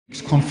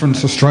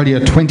Conference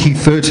Australia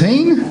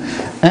 2013,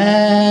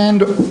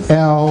 and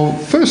our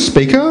first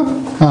speaker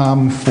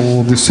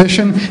for this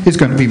session is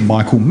going to be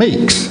Michael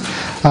Meeks.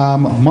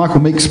 Michael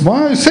Meeks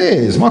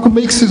says, Michael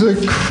Meeks is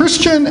a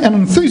Christian and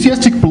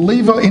enthusiastic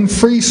believer in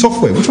free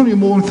software. Which one are you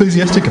more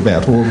enthusiastic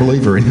about or a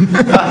believer in?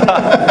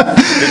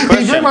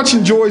 He very much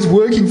enjoys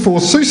working for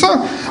SUSE,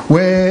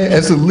 where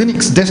as a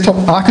Linux desktop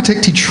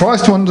architect he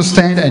tries to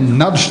understand and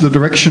nudge the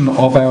direction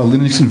of our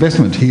Linux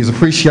investment. He has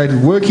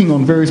appreciated working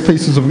on various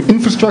pieces of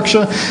infrastructure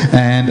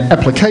and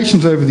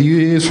applications over the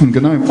years, from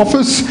GNOME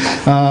Office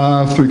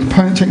through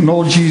component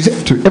technologies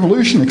to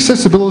evolution,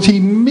 accessibility,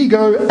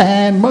 MIGO,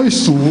 and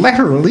most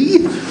laterally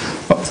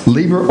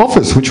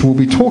LibreOffice, which we'll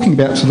be talking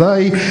about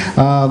today.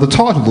 The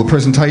title of the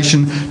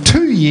presentation,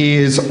 2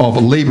 Years of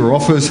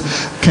LibreOffice.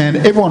 Can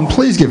everyone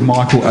please give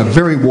Michael a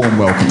very warm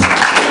welcome.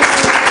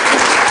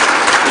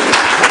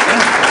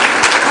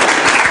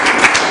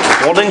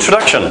 What an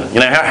introduction. You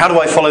know, how do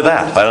I follow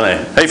that? I don't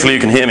know. Hopefully you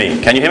can hear me.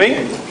 Can you hear me?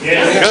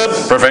 Yes.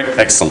 Good. Perfect.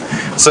 Excellent.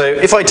 So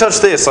if I touch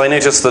this, I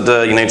notice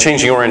that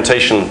changing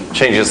orientation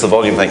changes the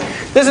volume thing.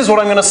 This is what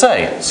I'm going to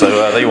say. So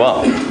there you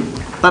are.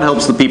 That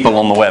helps the people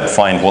on the web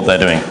find what they're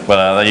doing.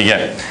 Well, there you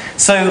go.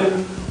 So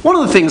one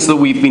of the things that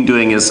we've been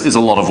doing is a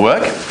lot of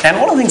work. And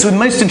one of the things we're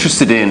most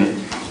interested in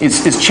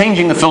is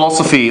changing the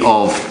philosophy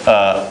of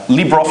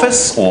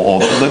LibreOffice, or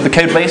the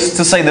code base,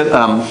 to say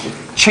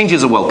that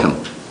changes are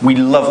welcome. We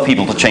love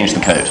people to change the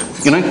code.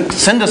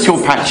 Send us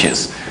your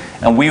patches,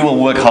 and we will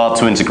work hard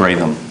to integrate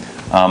them,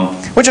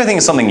 which I think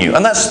is something new.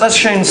 And that's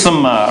shown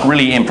some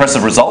really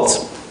impressive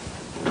results.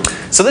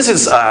 So this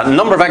is a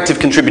number of active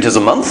contributors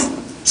a month.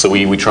 So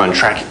we try and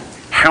track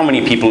how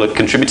many people are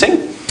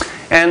contributing.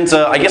 And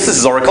I guess this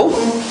is Oracle.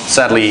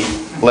 Sadly,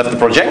 left the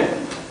project.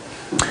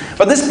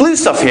 But this blue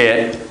stuff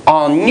here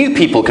are new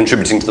people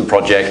contributing to the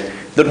project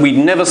that we'd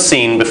never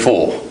seen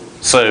before.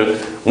 So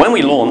when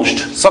we launched,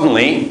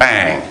 suddenly,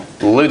 bang,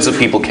 loads of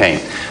people came.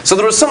 So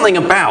there is something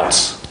about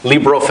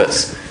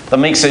LibreOffice that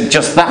makes it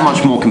just that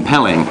much more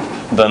compelling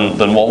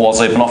than what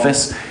was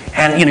OpenOffice.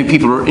 And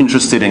people are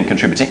interested in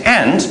contributing,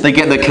 and they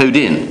get their code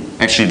in.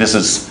 Actually, this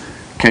is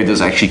code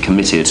that's actually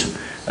committed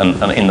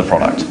and in the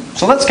product.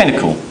 So that's kind of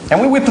cool.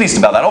 And we're pleased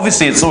about that.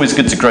 Obviously, it's always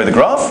good to grow the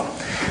graph.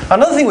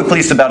 Another thing we're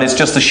pleased about is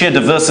just the sheer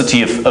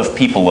diversity of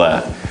people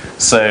there.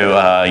 So,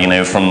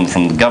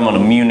 from the government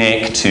of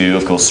Munich to,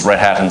 of course, Red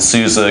Hat and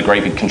SUSE,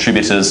 great big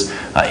contributors,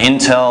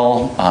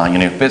 Intel,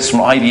 bits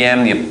from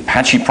IBM, the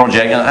Apache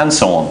project, and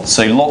so on.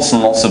 So lots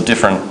and lots of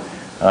different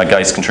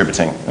guys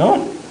contributing.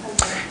 Oh.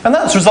 And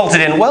that's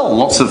resulted in, well,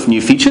 lots of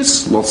new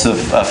features, lots of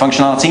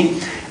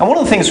functionality. And one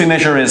of the things we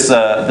measure is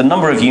the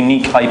number of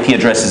unique IP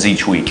addresses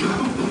each week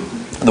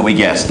that we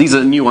get. These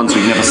are new ones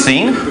we've never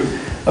seen.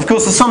 Of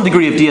course, there's some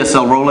degree of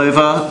DSL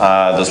rollover.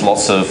 There's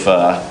lots of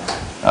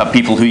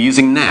people who are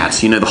using NAT.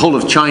 The whole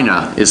of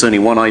China is only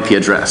one IP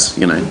address.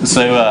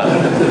 So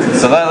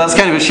that's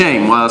kind of a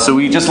shame. So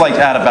we just like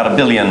to add about 1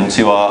 billion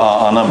to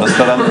our numbers.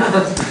 But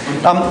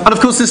and of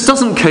course, this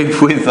doesn't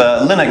cope with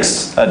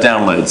Linux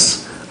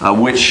downloads,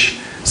 which.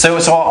 So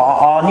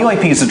our new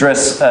IPs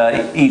address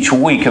each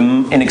week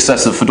in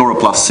excess of Fedora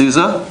plus SUSE,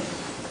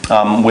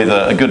 with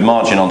a good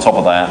margin on top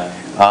of that.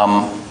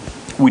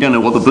 We don't know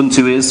what the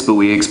Ubuntu is, but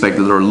we expect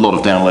that there are a lot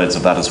of downloads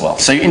of that as well.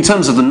 So in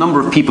terms of the number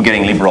of people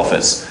getting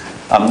LibreOffice,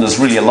 there's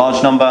really a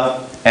large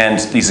number, and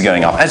these are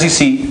going up. As you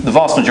see, the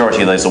vast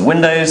majority of those are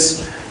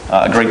Windows,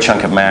 a great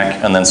chunk of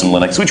Mac, and then some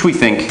Linux, which we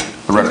think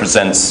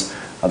represents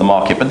the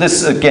market. But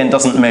this, again,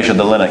 doesn't measure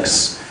the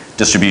Linux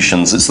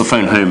distributions. It's the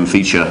phone home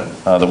feature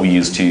that we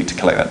use to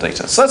collect that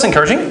data. So that's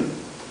encouraging.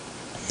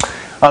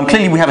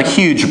 Clearly we have a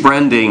huge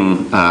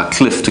branding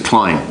cliff to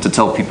climb to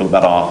tell people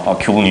about our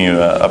cool new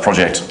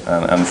project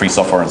and free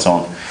software and so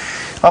on.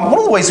 One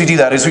of the ways we do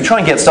that is we try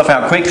and get stuff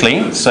out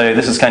quickly. So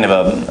this is kind of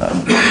a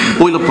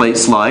boilerplate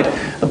slide.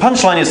 The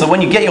punchline is that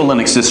when you get your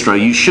Linux distro,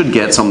 you should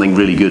get something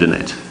really good in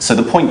it. So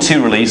the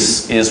 0.2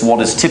 release is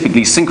what is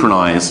typically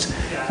synchronized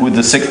with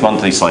the 6th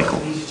monthly cycle.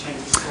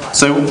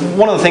 So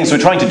one of the things we're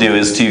trying to do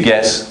is to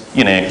get,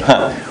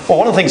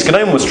 one of the things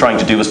GNOME was trying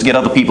to do was to get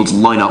other people to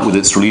line up with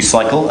its release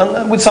cycle,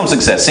 and with some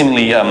success.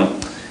 Seemingly,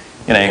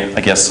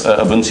 I guess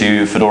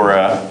Ubuntu,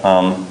 Fedora,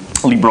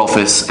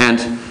 LibreOffice,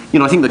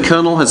 and I think the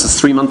kernel has a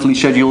 3 monthly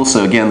schedule.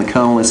 So again, the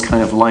kernel is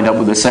kind of lined up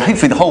with this. So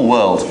hopefully, the whole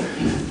world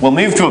will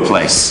move to a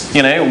place,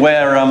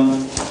 where.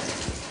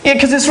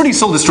 Because it's really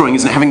soul destroying,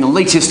 isn't it? Having the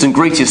latest and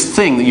greatest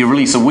thing that you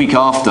release a week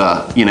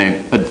after,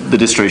 the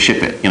distro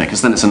ship it,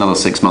 because then it's another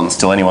 6 months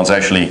till anyone's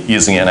actually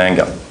using it in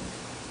anger.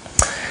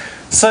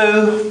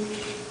 So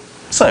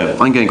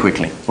I'm going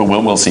quickly.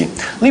 We'll see.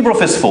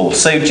 LibreOffice 4.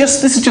 So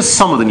this is just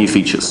some of the new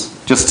features,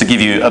 just to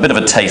give you a bit of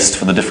a taste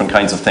for the different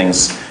kinds of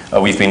things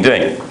we've been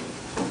doing.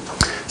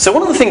 So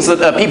one of the things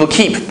that people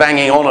keep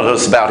banging on at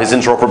us about is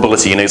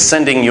interoperability,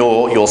 sending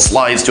your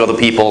slides to other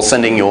people,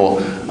 sending your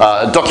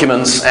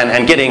documents,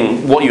 and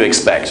getting what you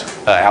expect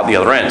out the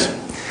other end.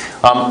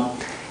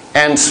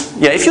 And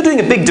if you're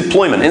doing a big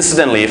deployment,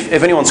 incidentally,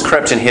 if anyone's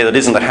crept in here that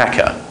isn't a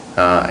hacker,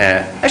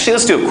 actually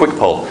let's do a quick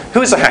poll.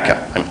 Who is a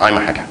hacker? I'm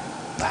a hacker.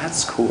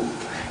 That's cool.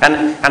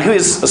 And who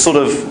is a sort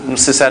of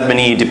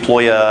sysadmin-y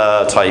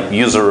deployer type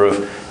user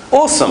of,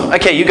 awesome,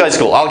 okay, you guys are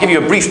cool. I'll give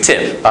you a brief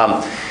tip.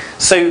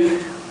 So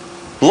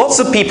lots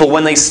of people,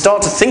 when they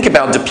start to think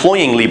about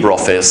deploying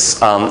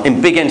LibreOffice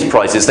in big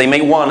enterprises, they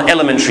make one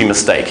elementary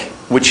mistake,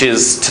 which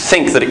is to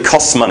think that it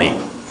costs money.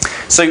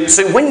 So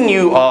when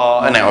you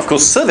are, now of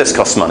course service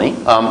costs money,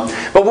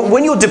 but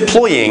when you're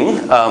deploying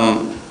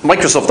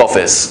Microsoft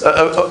Office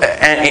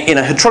in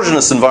a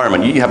heterogeneous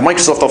environment, you have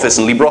Microsoft Office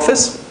and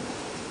LibreOffice,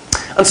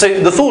 and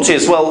so the thought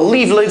is, well,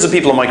 leave loads of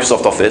people on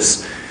Microsoft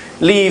Office,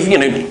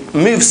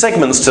 move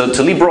segments to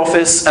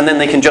LibreOffice, and then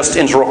they can just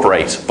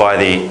interoperate via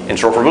the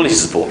interoperability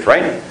support,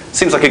 right?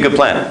 Seems like a good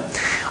plan.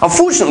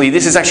 Unfortunately,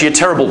 this is actually a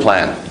terrible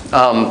plan.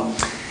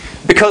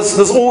 Because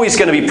there's always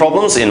going to be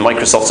problems in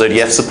Microsoft's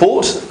ODF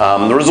support.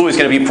 There is always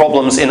going to be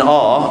problems in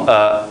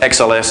our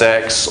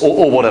XLSX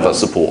or whatever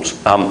support.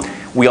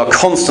 We are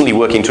constantly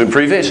working to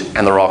improve it,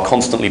 and there are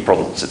constantly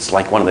problems. It's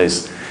like one of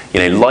those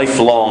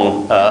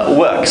lifelong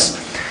works.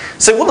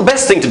 So what the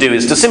best thing to do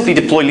is to simply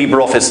deploy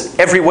LibreOffice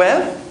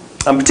everywhere,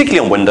 particularly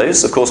on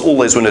Windows. Of course, all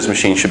those Windows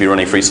machines should be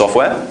running free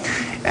software.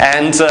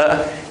 And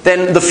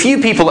then the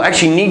few people that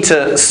actually need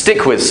to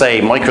stick with,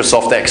 say,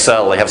 Microsoft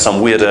Excel, they have some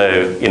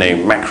weirdo,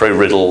 macro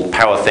riddle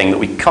power thing that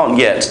we can't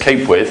yet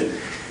cope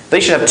with, they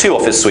should have 2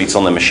 Office suites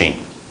on their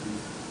machine.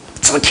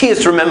 So the key is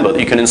to remember that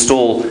you can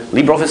install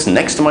LibreOffice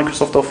next to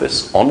Microsoft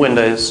Office on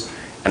Windows,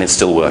 and it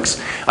still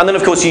works. And then,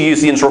 of course, you use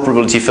the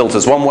interoperability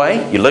filters one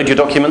way. You load your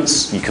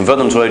documents, you convert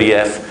them to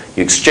ODF,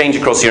 you exchange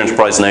across your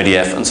enterprise in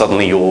ODF, and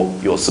suddenly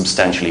you're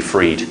substantially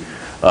freed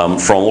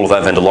from all of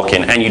that vendor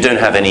lock-in, and you don't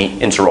have any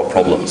interop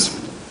problems.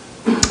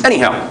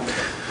 Anyhow,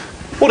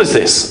 what is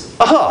this?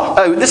 Aha!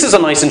 Oh, this is a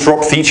nice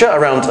interop feature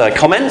around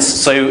comments.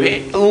 So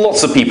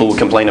lots of people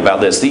complain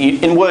about this.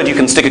 In Word, you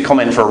can stick a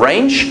comment for a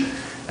range,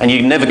 and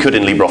you never could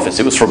in LibreOffice.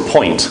 It was for a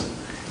point.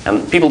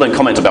 And people don't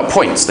comment about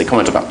points. They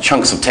comment about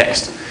chunks of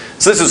text.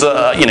 So this is,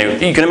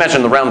 you can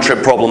imagine the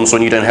round-trip problems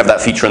when you don't have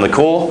that feature in the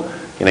core.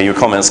 Your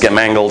comments get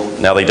mangled,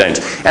 now they don't.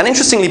 And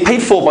interestingly,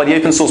 paid for by the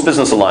Open Source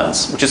Business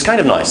Alliance, which is kind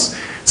of nice.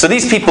 So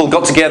these people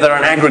got together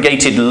and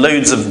aggregated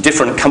loads of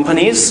different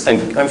companies, and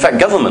in fact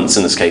governments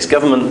in this case,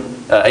 government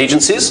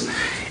agencies,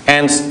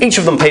 and each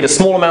of them paid a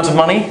small amount of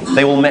money.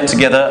 They all met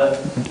together,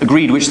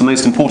 agreed which the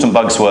most important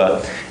bugs were,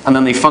 and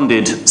then they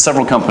funded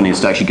several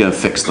companies to actually go and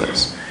fix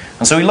those.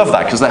 And so we love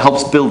that, because that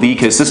helps build the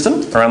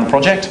ecosystem around the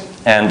project,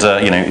 and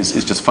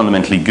it's just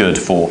fundamentally good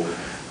for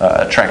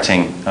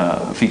attracting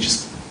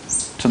features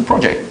to the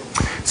project.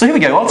 So here we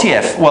go,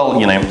 RTF. Well,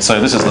 so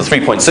this is the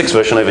 3.6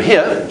 version over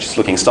here, which is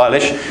looking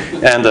stylish,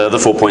 and the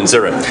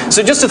 4.0.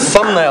 So just a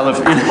thumbnail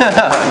of...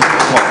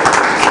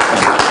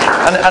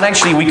 and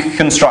actually, we could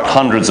construct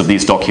hundreds of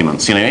these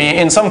documents.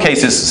 In some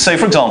cases, so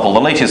for example, the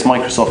latest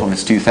Microsoft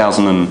Office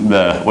 2000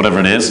 and whatever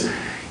it is,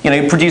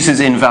 produces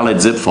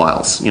invalid zip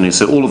files.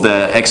 So all of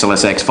their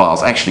XLSX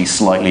files actually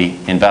slightly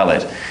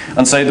invalid.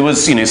 And so there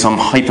was, some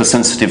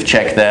hypersensitive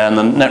check there, and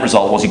the net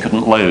result was you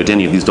couldn't load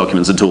any of these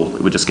documents at all.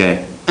 It would just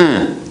go,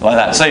 like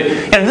that. So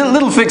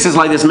little fixes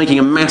like this making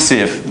a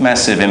massive,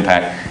 massive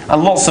impact,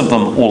 and lots of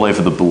them all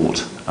over the board.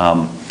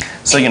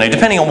 So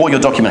depending on what your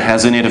document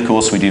has in it, of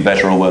course, we do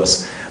better or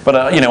worse. But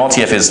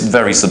RTF is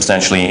very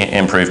substantially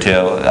improved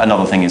here.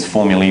 Another thing is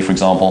formulae, for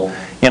example.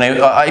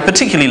 I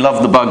particularly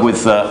love the bug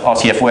with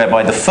RTF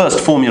whereby the first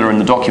formula in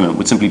the document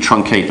would simply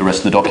truncate the rest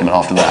of the document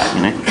after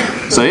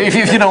that, So if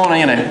you don't want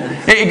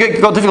to, it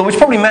got difficult, which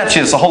probably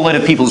matches a whole load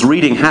of people's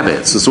reading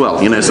habits as well,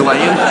 so like,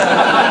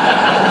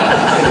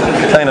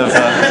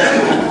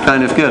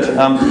 kind of good.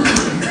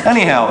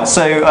 Anyhow,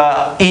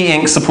 so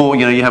e-ink support,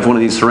 you have one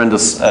of these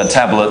horrendous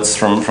tablets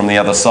from the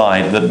other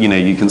side that,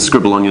 you can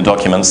scribble on your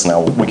documents.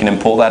 Now, we can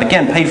import that.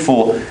 Again, paid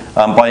for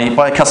by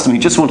a customer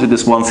who just wanted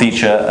this one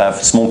feature for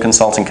a small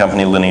consulting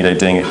company, Linedo,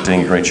 doing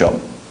a great job.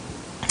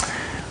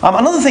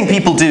 Another thing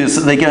people do is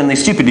that they go and they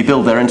stupidly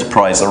build their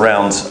enterprise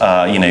around,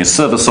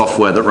 server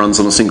software that runs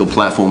on a single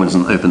platform and is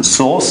an open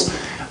source.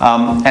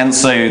 And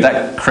so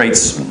that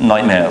creates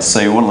nightmares.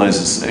 So one of those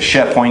is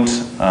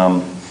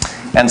SharePoint.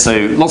 And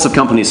so lots of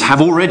companies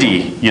have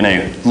already,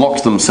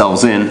 locked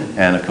themselves in,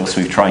 and of course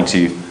we're trying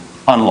to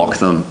unlock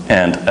them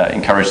and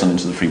encourage them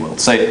into the free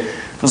world. So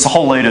there's a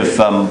whole load of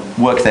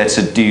work there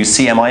to do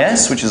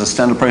CMIS, which is a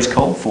standard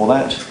protocol for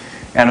that,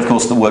 and of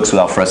course that works with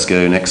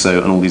Alfresco,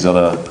 Nexo, and all these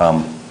other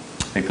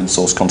open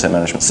source content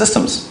management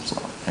systems. So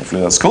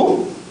hopefully that's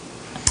cool.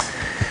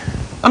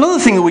 Another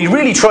thing that we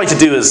really try to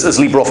do as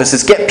LibreOffice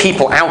is get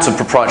people out of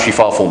proprietary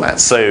file formats.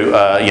 So,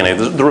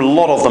 there are a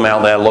lot of them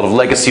out there, a lot of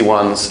legacy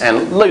ones,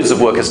 and loads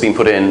of work has been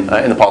put in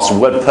the past with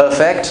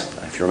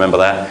WordPerfect, if you remember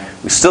that.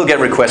 We still get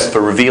requests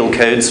for reveal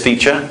codes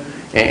feature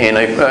in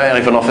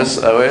OpenOffice,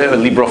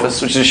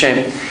 LibreOffice, which is a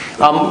shame.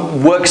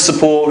 Work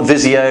support,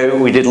 Visio,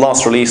 we did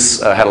last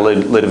release, had a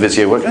load of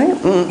Visio work.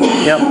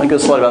 Yeah, I'm going to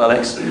slide about that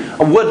next.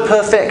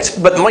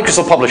 WordPerfect, but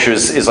Microsoft Publisher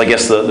is I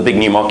guess, the big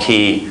new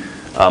marquee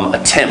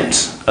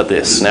attempt at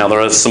this. Now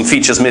there are some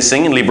features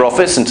missing in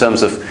LibreOffice in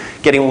terms of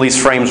getting all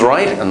these frames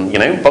right, and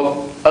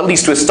but at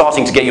least we're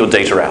starting to get your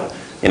data out.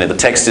 The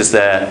text is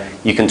there,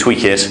 you can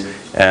tweak it,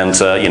 and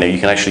you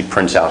can actually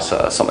print out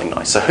something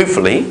nice. So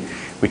hopefully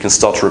we can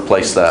start to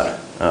replace that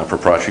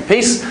proprietary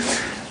piece.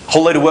 A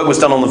whole load of work was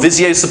done on the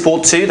Visio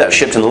support too. That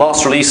shipped in the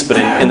last release, but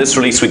in this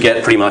release we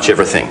get pretty much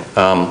everything.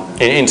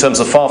 In terms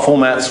of file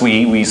formats,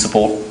 we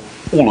support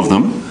all of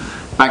them,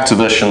 back to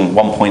version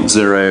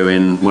 1.0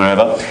 in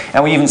wherever,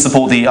 and we even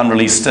support the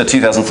unreleased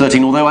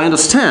 2013, although I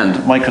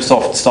understand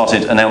Microsoft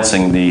started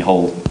announcing the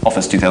whole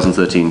Office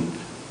 2013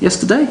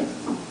 yesterday?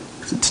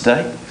 Is it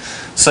today?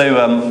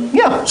 So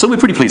yeah, so we're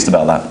pretty pleased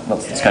about that.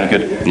 That's kind of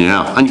good.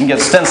 Yeah, and you can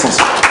get stencils.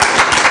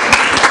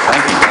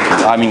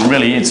 Thank you. I mean,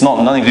 really, it's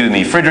nothing to do with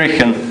me.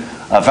 Friedrich and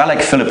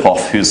Valek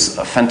Filipov, who's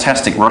a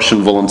fantastic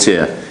Russian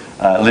volunteer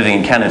living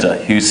in Canada,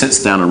 who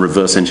sits down and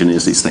reverse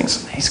engineers these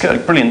things. He's got a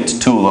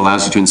brilliant tool that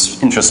allows you to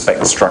introspect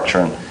the structure,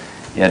 and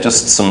yeah,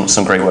 just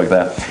some great work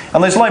there.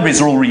 And those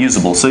libraries are all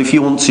reusable. So if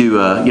you want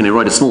to,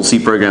 write a small C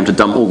program to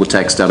dump all the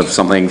text out of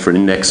something for an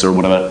index or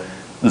whatever,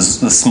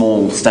 there's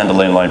small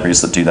standalone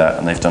libraries that do that,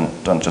 and they've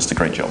done just a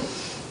great job.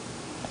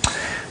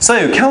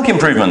 So, calc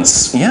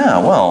improvements. Yeah,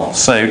 well,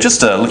 so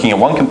just looking at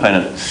one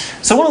component.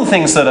 So one of the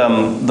things that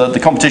the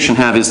competition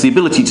have is the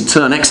ability to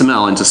turn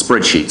XML into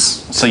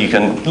spreadsheets. So you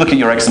can look at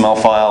your XML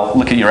file,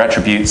 look at your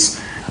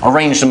attributes,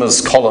 arrange them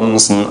as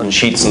columns and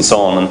sheets and so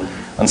on,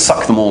 and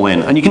suck them all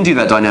in. And you can do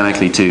that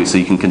dynamically too, so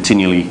you can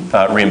continually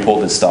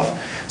re-import this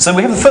stuff. So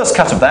we have the first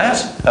cut of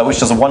that, which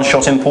does a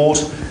one-shot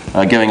import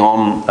going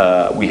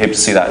on. We hope to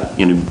see that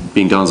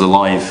being done as a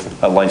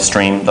live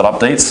stream that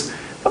updates.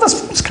 But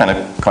that's kind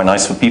of quite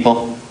nice for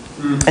people.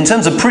 In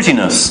terms of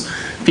prettiness,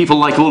 people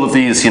like all of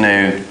these,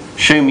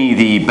 show me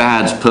the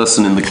bad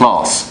person in the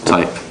class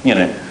type,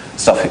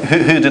 stuff.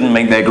 Who didn't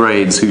make their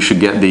grades? Who should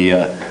get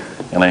the,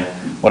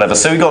 whatever.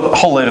 So we got a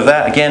whole load of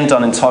that, again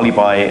done entirely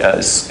by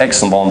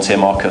excellent volunteer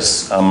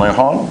Marcus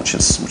Mohan, which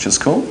is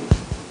cool.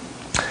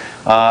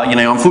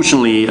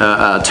 Unfortunately,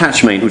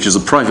 Attachmate, which is a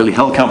privately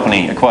held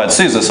company, acquired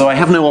SUSE, so I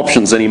have no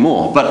options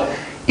anymore. But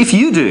if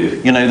you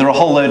do, there are a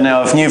whole load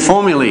now of new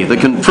formulae that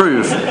can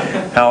prove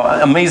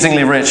how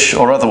amazingly rich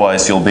or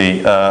otherwise you'll be,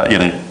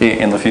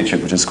 in the future,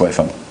 which is quite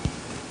fun.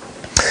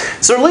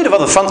 So a load of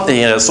other fun,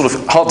 sort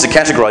of hard to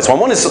categorize one.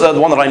 One is the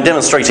one that I'm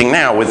demonstrating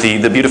now with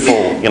the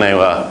beautiful,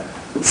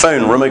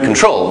 phone remote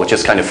control, which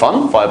is kind of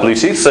fun via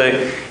Bluetooth.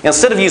 So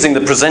instead of using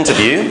the presenter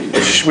view,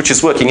 which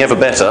is working ever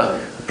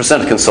better,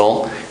 presenter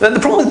console. The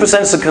problem with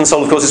presenter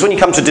console, of course, is when you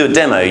come to do a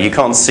demo, you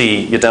can't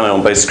see your demo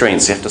on both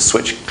screens. So you have to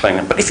switch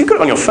clone. But if you've got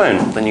it on your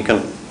phone, then you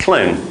can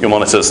clone your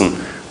monitors, and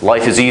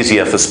life is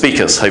easier for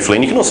speakers, hopefully.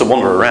 And you can also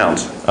wander around,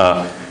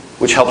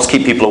 which helps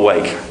keep people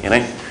awake.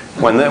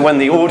 When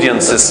the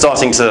audience is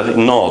starting to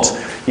nod,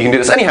 you can do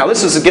this. Anyhow,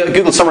 this is a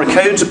Google Summer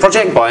Code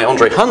project by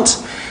Andre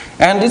Hunt,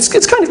 and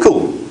it's kind of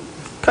cool.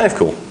 Kind of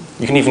cool.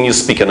 You can even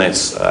use speaker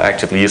notes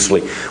actively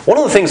usefully. One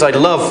of the things I'd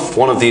love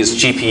one of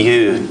these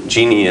GPU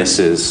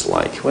geniuses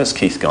like, where's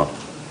Keith gone?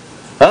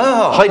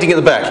 Ah, hiding at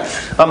the back.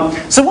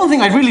 So one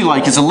thing I'd really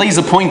like is a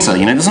laser pointer.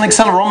 There's an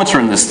accelerometer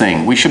in this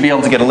thing. We should be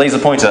able to get a laser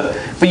pointer.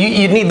 But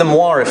you'd need the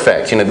moire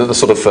effect, the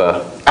sort of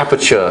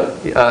aperture.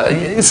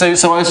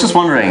 So I was just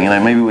wondering,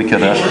 maybe we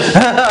could...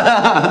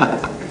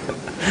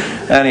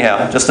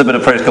 Anyhow, just a bit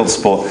of protocol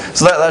support.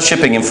 So that's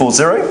shipping in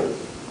 4.0.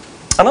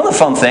 Another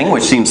fun thing,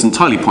 which seems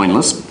entirely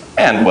pointless,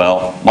 and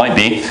well, might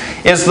be,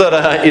 is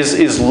that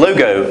is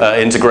logo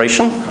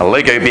integration. A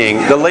logo being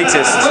the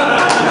latest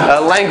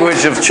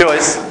language of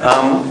choice.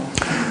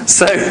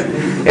 So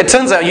it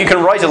turns out you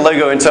can write a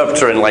logo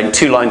interpreter in like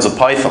 2 lines of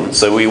Python.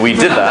 So we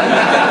did that,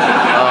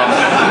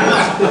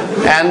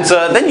 and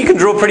then you can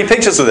draw pretty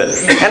pictures with it.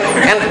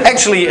 And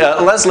actually,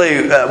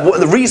 Laszlo,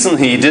 the reason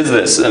he did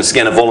this, and it's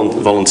again a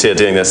volunteer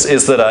doing this,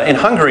 is that in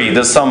Hungary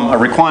there's a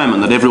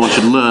requirement that everyone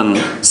should learn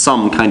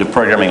some kind of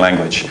programming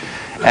language,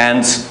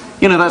 and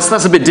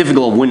that's a bit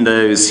difficult on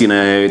Windows,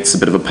 it's a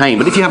bit of a pain.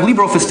 But if you have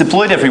LibreOffice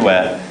deployed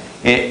everywhere,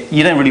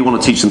 you don't really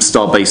want to teach them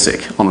Star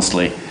Basic,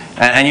 honestly.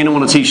 And you don't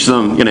want to teach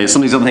them,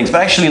 some of these other things.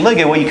 But actually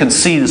Logo, where you can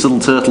see this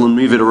little turtle and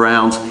move it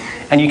around,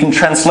 and you can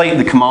translate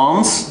the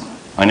commands.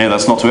 I know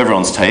that's not to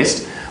everyone's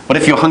taste. But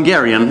if you're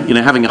Hungarian,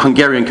 having a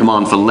Hungarian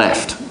command for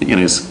left,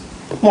 is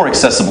more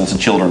accessible to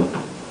children.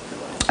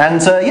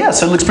 And yeah,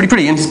 so it looks pretty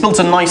pretty. And he's built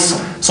a nice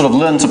sort of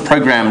learn to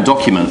program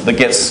document that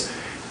gets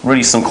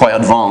really some quite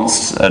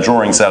advanced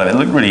drawings out of it. They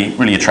look really,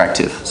 really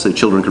attractive. So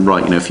children can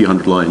write, a few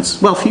hundred lines,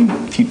 well,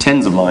 a few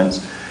tens of lines,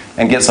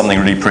 and get something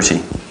really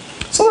pretty.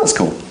 So that's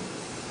cool.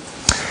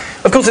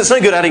 Of course, it's no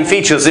good adding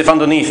features if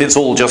underneath it's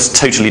all just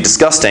totally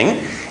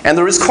disgusting, and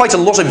there is quite a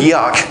lot of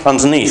yuck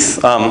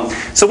underneath.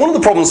 So one of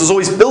the problems is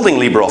always building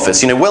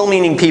LibreOffice.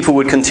 Well-meaning people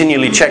would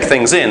continually check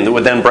things in that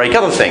would then break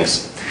other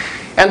things.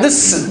 And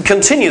this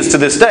continues to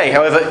this day.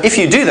 However, if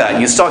you do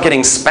that, you start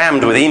getting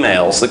spammed with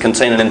emails that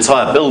contain an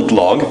entire build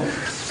log.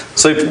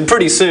 So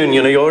pretty soon,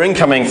 your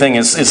incoming thing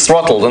is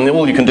throttled, and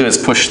all you can do is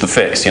push the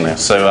fix, So,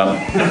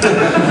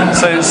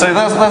 so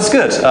that's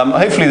good.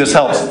 Hopefully this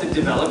helps. The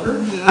developer?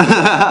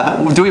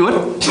 Do we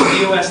what?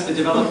 DOS the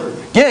developer.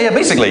 Yeah,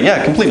 basically,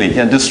 yeah, completely.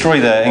 Yeah, destroy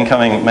their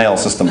incoming mail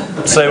system.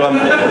 So,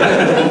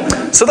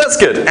 so that's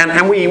good.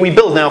 And we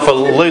build now for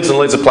loads and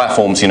loads of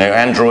platforms.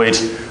 Android,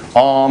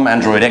 ARM,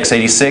 Android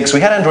x86.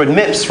 We had Android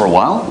MIPS for a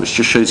while, which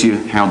just shows you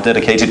how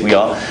dedicated we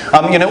are.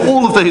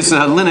 All of those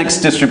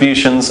Linux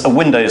distributions,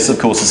 Windows, of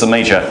course, is a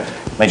major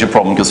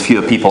problem because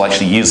fewer people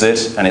actually use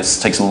it, and it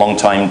takes a long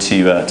time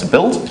to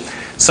build.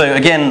 So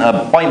again,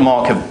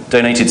 Bytemark have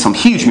donated some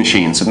huge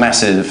machines with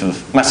massive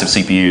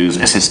CPUs,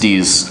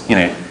 SSDs,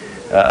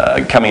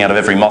 coming out of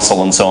every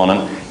muscle and so on,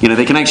 and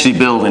they can actually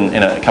build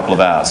in a couple of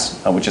hours,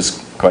 which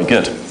is quite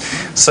good.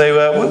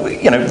 So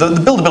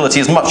the buildability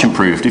is much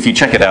improved. If you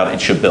check it out, it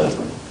should build.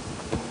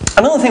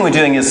 Another thing we're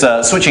doing is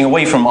switching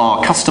away from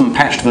our custom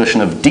patched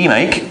version of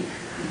DMake,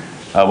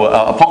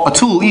 a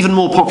tool even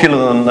more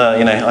popular than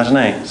I don't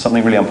know,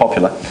 something really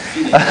unpopular.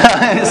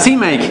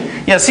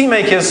 CMake. Yeah,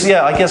 CMake is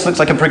I guess looks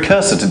like a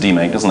precursor to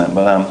DMake, doesn't it?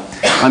 But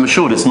I'm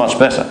assured it's much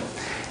better.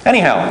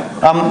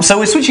 Anyhow, so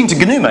we're switching to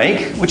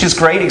GNU-Make, which is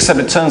great, except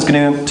it turns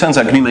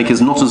out GNU-Make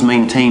is not as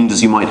maintained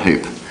as you might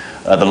hope.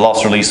 The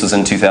last release was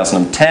in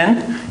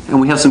 2010,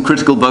 and we have some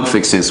critical bug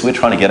fixes we're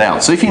trying to get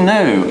out. So if you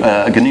know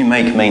a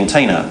GNU-Make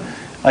maintainer,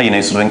 sort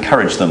of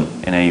encourage them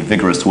in a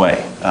vigorous way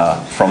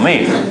from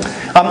me.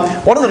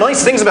 One of the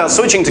nice things about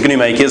switching to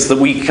GNU-Make is that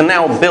we can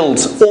now build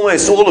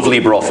almost all of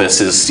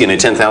LibreOffice's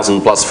 10,000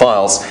 plus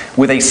files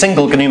with a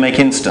single GNU-Make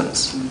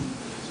instance.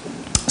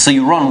 So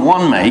you run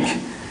one make,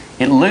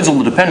 it loads all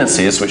the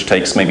dependencies, which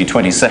takes maybe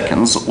 20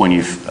 seconds when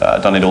you've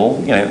done it all,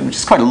 which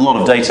is quite a lot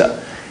of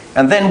data.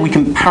 And then we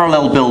can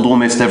parallel build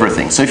almost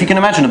everything. So if you can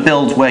imagine a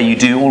build where you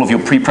do all of your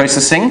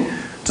pre-processing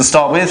to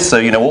start with,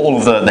 so all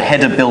of the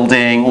header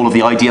building, all of the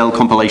IDL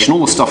compilation,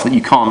 all the stuff that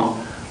you can't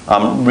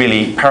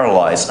really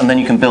parallelize, and then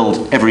you can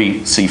build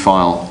every C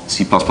file,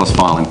 C++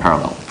 file in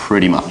parallel,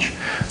 pretty much.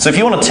 So if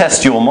you want to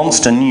test your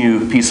monster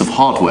new piece of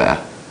hardware,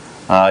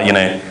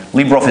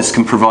 LibreOffice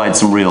can provide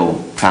some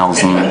real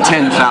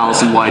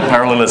 10,000 wide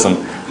parallelism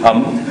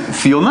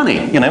for your money,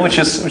 which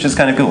is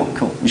kind of cool.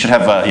 Cool. You should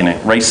have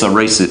racer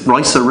races.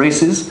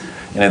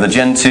 The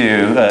Gen 2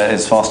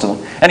 is faster.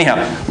 Anyhow,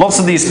 lots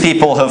of these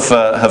people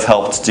have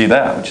helped do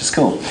that, which is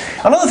cool.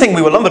 Another thing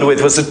we were lumbered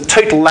with was a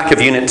total lack of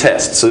unit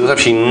tests. So there was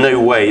actually no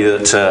way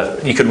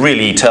that you could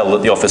really tell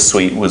that the Office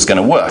suite was going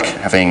to work,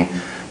 having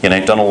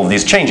done all of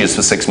these changes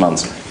for 6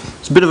 months.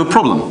 It's a bit of a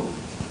problem.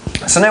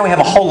 So now we have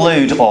a whole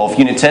load of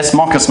unit tests.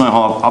 Marcus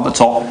Mohar up the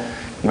top,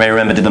 you may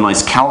remember, did the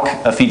nice calc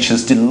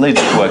features, did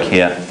loads of work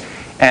here.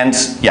 And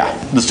yeah,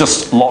 there's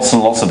just lots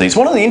and lots of these.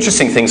 One of the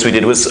interesting things we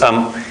did was,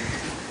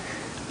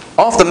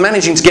 after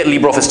managing to get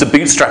LibreOffice to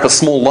bootstrap a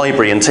small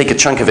library and take a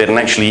chunk of it and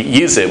actually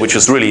use it, which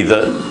was really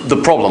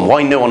the problem,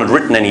 why no one had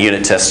written any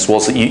unit tests,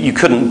 was that you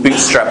couldn't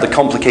bootstrap the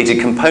complicated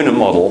component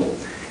model,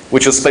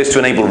 which was supposed to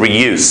enable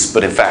reuse,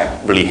 but in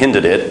fact really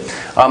hindered it.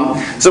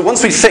 So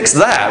once we fixed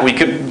that, we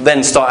could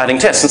then start adding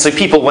tests. And so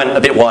people went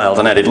a bit wild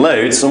and added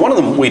loads. And one of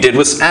them we did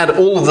was add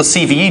all of the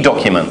CVE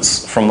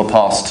documents from the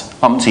past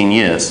umpteen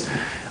years.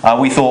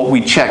 We thought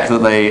we'd check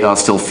that they are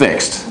still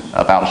fixed.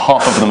 About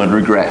half of them had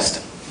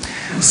regressed.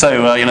 So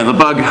the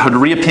bug had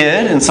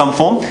reappeared in some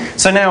form.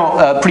 So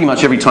now pretty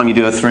much every time you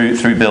do a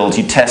through build,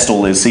 you test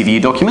all those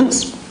CVE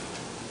documents.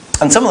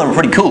 And some of them are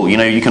pretty cool.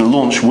 You can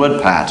launch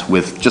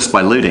WordPad just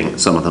by loading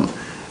some of them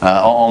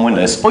on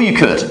Windows, or you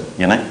could.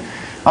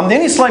 The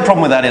only slight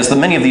problem with that is that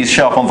many of these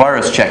show up on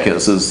virus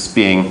checkers as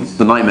being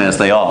the nightmares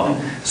they are.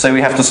 So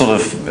we have to sort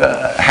of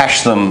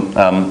hash them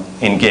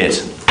in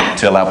Git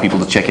to allow people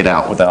to check it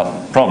out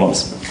without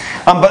problems.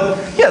 But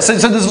yeah, so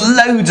there's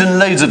loads and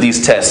loads of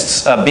these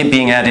tests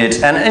being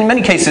added, and in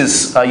many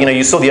cases,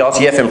 you saw the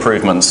RTF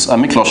improvements.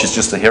 Miklos is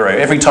just a hero.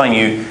 Every time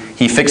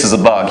he fixes a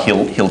bug,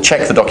 he'll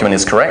check the document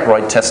is correct,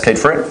 write test code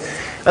for it,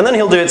 and then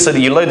he'll do it so that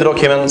you load the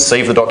document,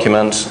 save the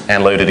document,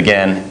 and load it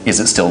again. Is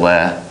it still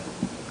there?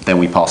 Then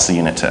we pass the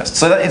unit test.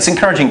 So it's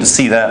encouraging to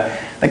see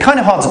that. They're kind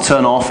of hard to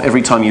turn off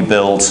every time you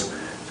build.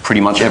 Pretty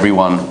much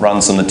everyone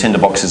runs them. The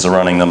tinderboxes are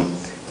running them.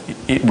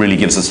 It really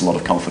gives us a lot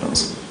of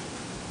confidence.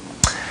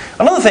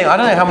 Another thing, I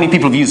don't know how many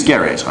people have used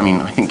Gerrit. I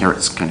mean, I think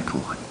Gerrit's kind of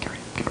cool.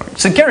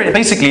 So Gerrit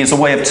basically is a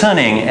way of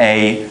turning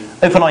a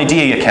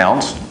OpenID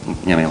account,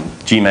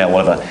 Gmail,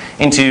 whatever,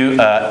 into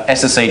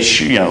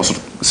SSH, sort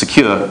of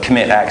secure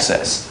commit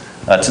access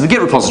to the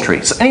Git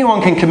repository. So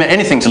anyone can commit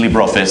anything to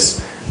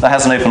LibreOffice that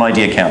has an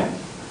OpenID account.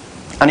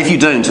 And if you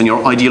don't, and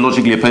you're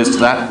ideologically opposed to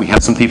that, we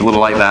have some people that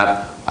are like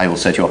that, I will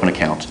set you up an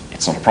account.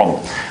 It's not a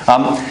problem.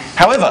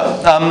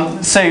 However,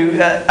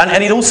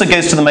 and it also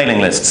goes to the mailing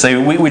list. So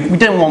we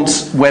don't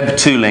want web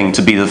tooling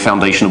to be the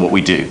foundation of what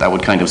we do. That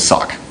would kind of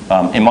suck,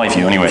 in my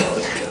view, anyway.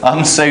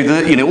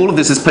 So all of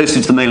this is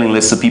posted to the mailing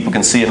list so people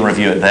can see it and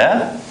review it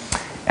there.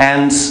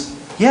 And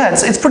yeah,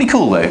 it's pretty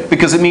cool though,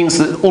 because it means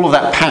that all of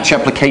that patch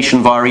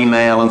application via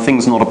email and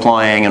things not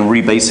applying and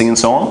rebasing and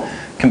so on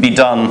can be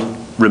done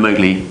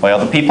remotely by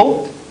other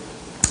people.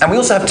 And we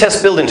also have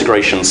test build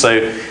integration.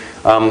 So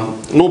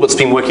Norbert's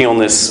been working on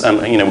this, and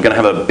we're going to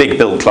have a big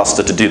build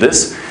cluster to do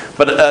this.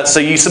 But so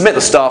you submit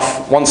the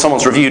stuff. Once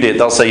someone's reviewed it,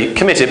 they'll say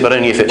commit it, but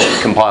only if it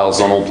compiles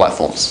on all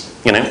platforms.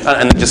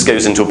 And it just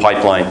goes into a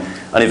pipeline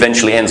and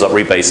eventually ends up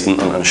rebased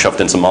and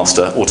shoved into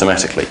master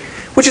automatically,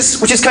 which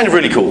is kind of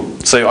really cool.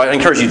 So I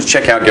encourage you to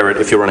check out Gerrit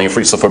if you're running a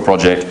free software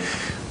project.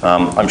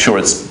 I'm sure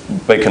it's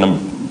broken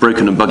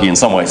and buggy in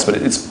some ways, but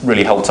it's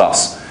really helped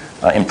us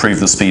improve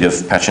the speed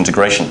of patch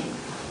integration.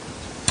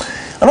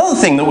 Another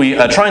thing that we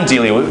try and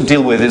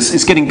deal with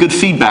is getting good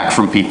feedback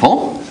from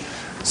people.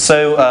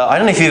 So I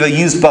don't know if you've ever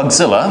used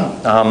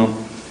Bugzilla.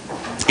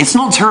 It's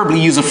not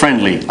terribly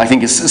user-friendly, I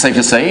think it's safe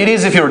to say. It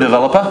is if you're a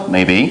developer,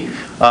 maybe.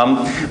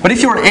 But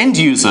if you're an end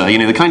user,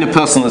 the kind of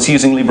person that's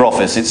using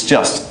LibreOffice, it's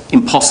just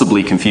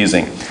impossibly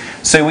confusing.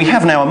 So we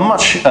have now a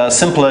much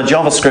simpler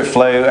JavaScript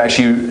flow,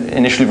 actually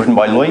initially written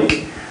by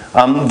Loic,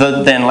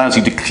 that then allows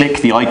you to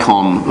click the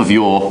icon of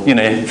your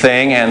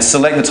thing and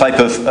select the type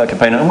of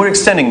component. And we're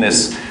extending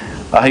this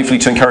hopefully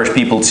to encourage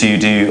people to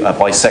do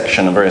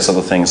bisection and various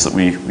other things that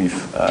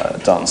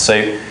we've done.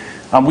 So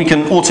we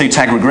can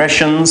auto-tag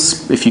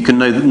regressions if you can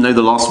know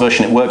the last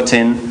version it worked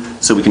in,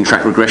 so we can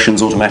track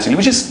regressions automatically,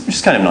 which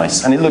is kind of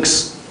nice. And it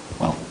looks,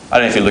 well, I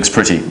don't know if it looks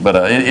pretty, but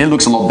it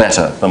looks a lot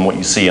better than what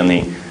you see on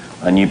the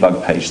new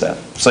bug page there.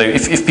 So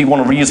if people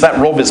want to reuse that,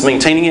 Rob is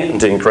maintaining it and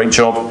doing a great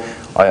job.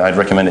 I'd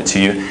recommend it to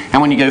you.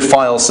 And when you go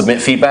File,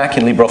 Submit Feedback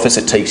in LibreOffice,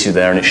 it takes you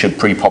there and it should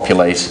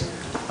pre-populate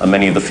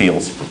many of the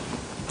fields.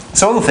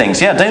 So other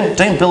things, yeah,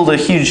 don't build a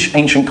huge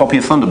ancient copy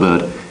of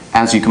Thunderbird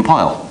as you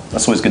compile.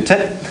 That's always a good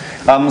tip.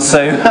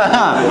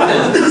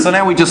 So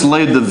now we just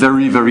load the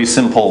very, very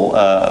simple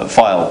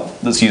file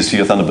that's used for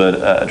your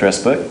Thunderbird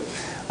address book.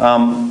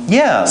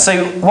 Yeah,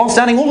 so whilst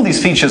adding all of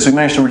these features, we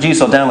managed to reduce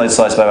our download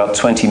size by about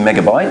 20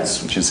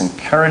 megabytes, which is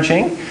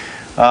encouraging.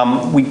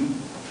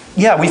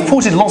 We've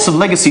ported lots of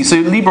legacy. So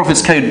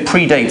LibreOffice code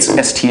predates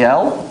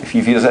STL. If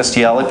you've used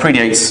STL, it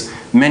predates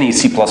many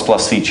C++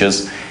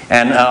 features.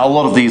 And a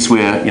lot of these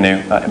we're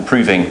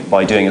improving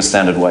by doing a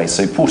standard way.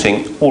 So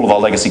porting all of our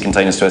legacy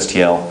containers to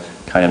STL,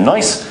 kind of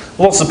nice.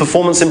 Lots of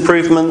performance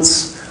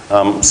improvements,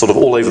 sort of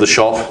all over the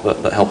shop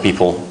that help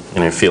people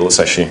feel it's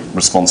actually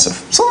responsive.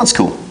 So that's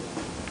cool.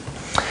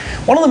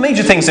 One of the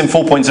major things in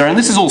 4.0, and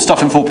this is all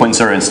stuff in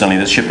 4.0 incidentally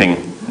that's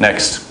shipping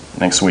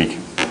next week,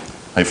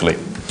 hopefully.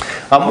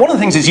 One of the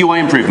things is UI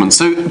improvements.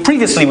 So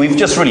previously we've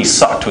just really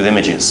sucked with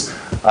images.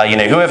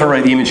 Whoever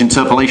wrote the image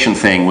interpolation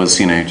thing was,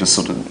 just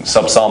sort of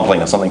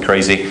subsampling or something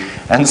crazy.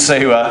 And so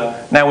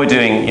now we're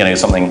doing,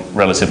 something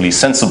relatively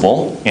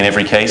sensible in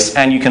every case,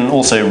 and you can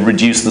also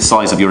reduce the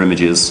size of your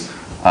images,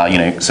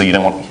 so you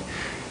don't want.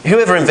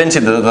 Whoever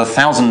invented the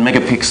 1,000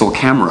 megapixel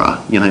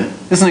camera,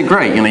 isn't it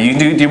great?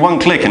 You do one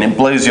click and it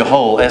blows your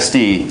whole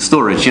SD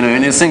storage,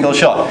 in a single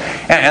shot.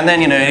 And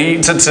then,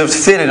 to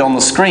fit it on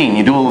the screen,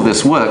 you do all of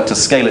this work to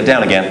scale it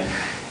down again.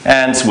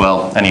 And,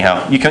 well,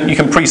 anyhow, you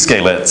can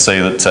pre-scale it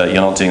so that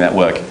you're not doing that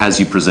work as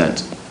you present,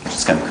 which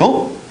is kind of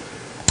cool.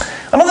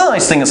 Another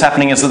nice thing that's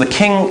happening is that the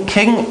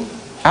King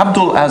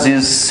Abdul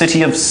Aziz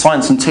City of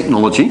Science and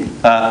Technology,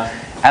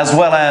 as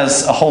well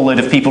as a whole load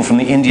of people from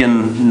the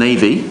Indian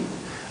Navy,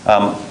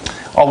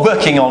 are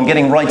working on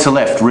getting right to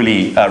left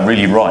really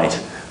right.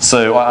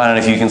 So I don't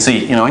know if you can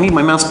see, I need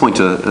my mouse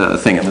pointer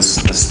thing at this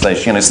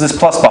stage. So this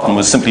plus button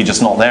was simply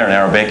just not there in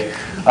Arabic.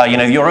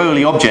 Your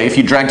early object, if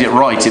you dragged it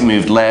right, it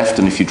moved left,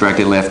 and if you dragged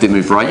it left, it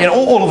moved right.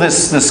 All of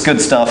this good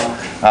stuff,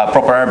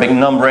 proper Arabic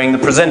numbering, the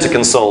presenter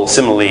console,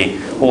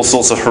 similarly, all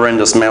sorts of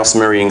horrendous mouse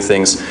mirroring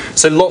things.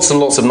 So lots and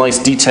lots of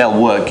nice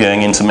detailed work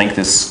going in to make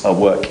this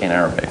work in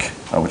Arabic,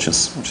 which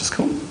is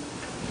cool.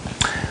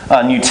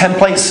 New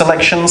template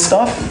selection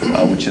stuff,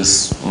 which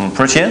is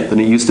prettier than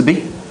it used to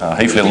be.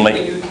 Hopefully it'll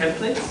make. New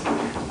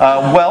templates?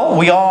 Well,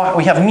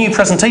 we have new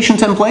presentation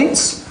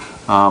templates.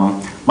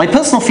 My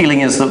personal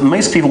feeling is that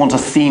most people want to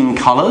theme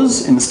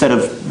colors instead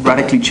of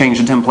radically change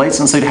the templates,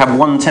 and so to have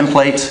one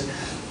template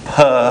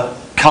per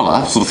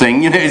color sort of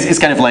thing, it's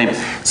kind of lame.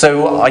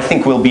 So I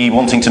think we'll be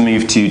wanting to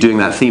move to doing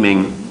that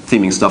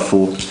theming stuff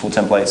for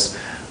templates.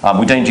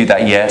 We don't do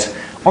that yet.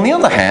 On the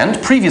other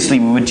hand, previously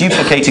we were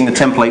duplicating the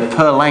template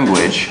per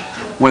language,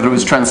 whether it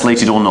was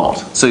translated or not.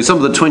 So some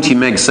of the 20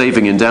 meg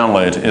saving in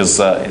download is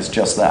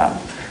just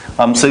that.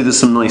 So there's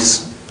some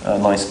nice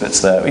bits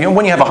there.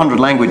 When you have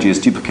 100 languages,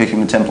 duplicating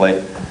the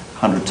template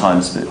 100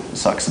 times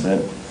sucks a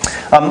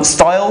bit.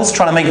 Styles,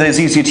 trying to make those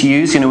easier to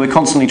use. We're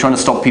constantly trying to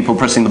stop people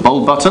pressing the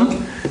bold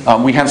button.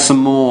 We have some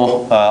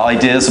more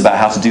ideas about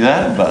how to do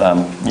that, but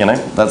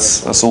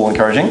that's all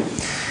encouraging.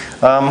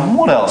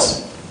 What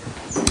else?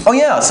 Oh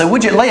yeah, so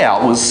widget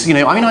layout was,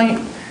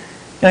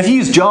 if you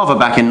used Java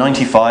back in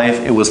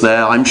 '95, it was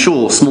there. I'm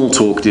sure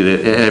Smalltalk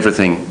did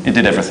everything. It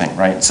did everything,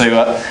 right? So,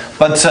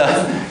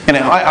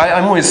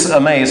 I'm always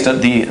amazed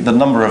at the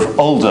number of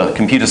older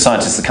computer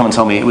scientists that come and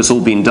tell me it was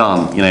all been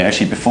done,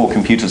 actually before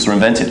computers were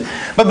invented.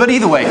 But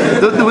either way,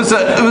 there was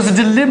a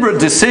deliberate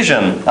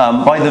decision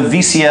by the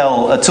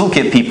VCL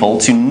toolkit people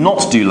to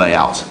not do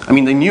layout. I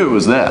mean, they knew it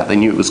was there. They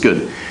knew it was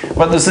good.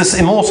 But there's this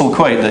immortal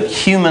quote that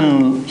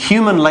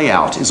human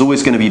layout is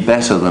always going to be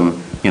better than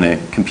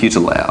computer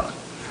layout.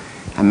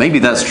 And maybe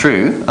that's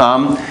true,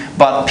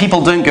 but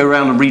people don't go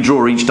around and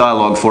redraw each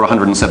dialogue for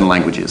 107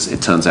 languages,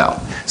 it turns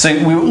out. So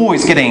we were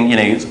always getting,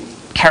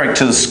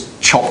 characters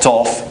chopped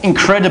off,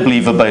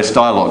 incredibly verbose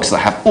dialogues that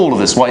have all of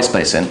this white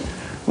space in,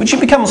 which you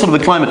become sort of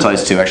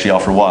acclimatized to actually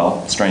after a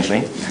while,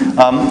 strangely.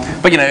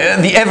 But you know,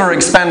 the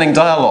ever-expanding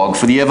dialogue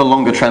for the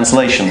ever-longer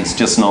translation is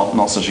just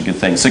not such a good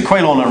thing. So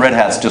Quaylon at Red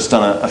Hat's just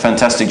done a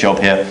fantastic job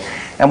here.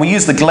 And we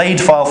use the Glade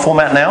file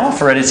format now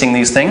for editing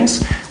these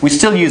things. We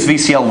still use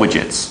VCL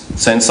widgets.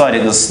 So inside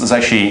it, there's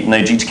actually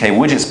no GTK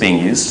widgets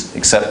being used,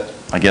 except,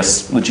 I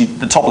guess,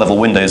 the top-level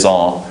windows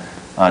are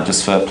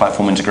just for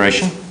platform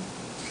integration.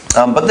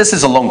 But this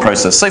is a long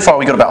process. So far,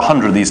 we got about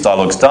 100 of these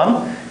dialogues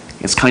done.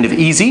 It's kind of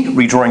easy,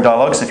 redrawing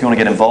dialogues. If you want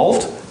to get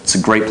involved, it's a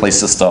great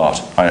place to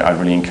start. I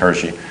really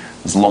encourage you.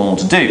 There's a lot more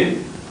to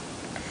do.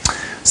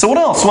 So what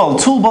else? Well,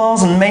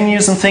 toolbars and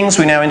menus and things,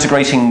 we're now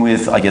integrating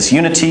with, I guess,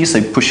 Unity,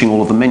 so pushing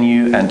all of the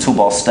menu and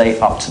toolbar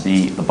state up to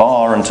the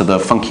bar and to the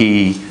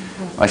funky,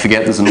 I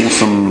forget, there's an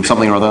awesome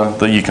something or other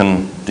that you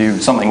can do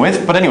something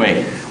with. But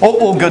anyway,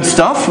 all good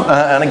stuff.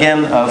 And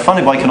again,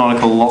 funded by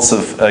Canonical, lots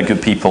of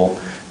good people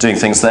doing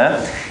things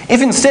there.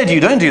 If instead you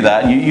don't do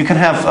that, you can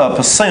have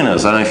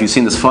personas. I don't know if you've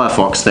seen this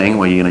Firefox thing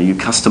where you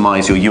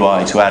customize your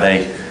UI to add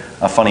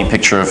a funny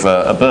picture of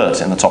a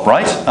bird in the top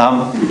right.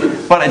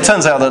 But it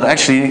turns out that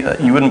actually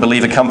you wouldn't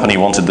believe a company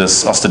wanted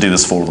us to do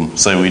this for them,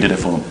 so we did it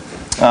for them.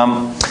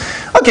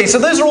 Okay, so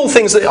those are all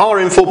things that are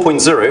in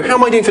 4.0. How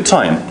am I doing for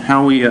time?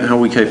 How are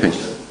we coping?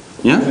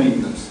 Yeah?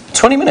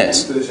 20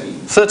 minutes?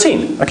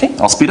 13. Okay,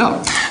 I'll speed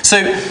up. So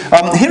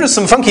here are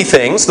some funky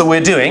things that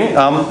we're doing.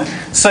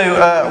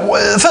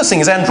 The first thing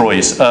is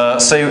Android.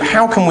 So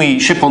how can we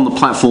ship on the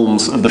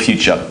platforms of the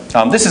future?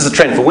 This is the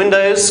trend for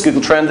Windows,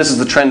 Google trend. This is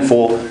the trend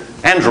for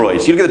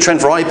Android. You look at the trend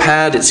for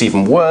iPad, it's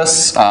even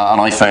worse on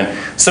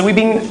iPhone. So we've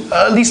been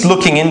at least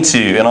looking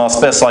into, in our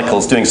spare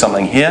cycles, doing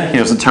something here.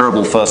 Here's a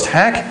terrible first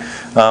hack.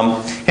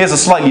 Here's a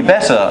slightly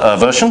better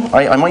version.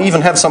 I might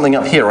even have something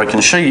up here I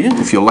can show you,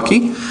 if you're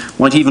lucky.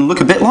 Might even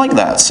look a bit like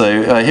that.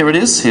 So here it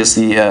is. Here's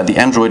the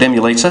Android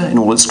emulator in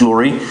all its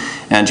glory.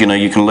 And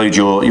you can load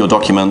your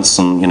documents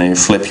and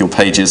flip your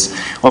pages.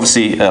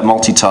 Obviously,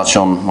 multi-touch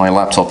on my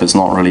laptop is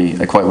not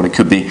really quite what it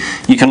could be.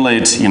 You can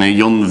load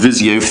your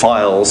Visio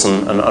files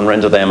and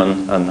render them,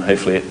 and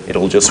hopefully it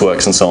all just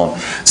works and so on.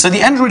 So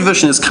the Android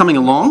version is coming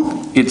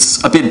along.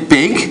 It's a bit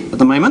big at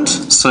the moment.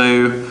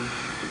 So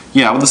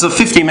yeah, well, there's a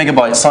 50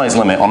 megabyte size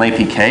limit on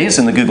APKs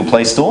in the Google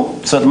Play Store.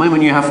 So at the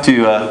moment you have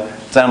to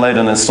download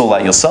and install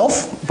that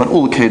yourself, but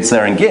all the code's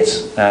there in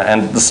Git,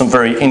 and there's some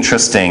very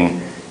interesting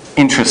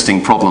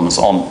problems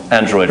on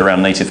Android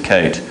around native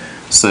code.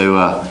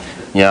 So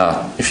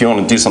yeah, if you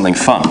want to do something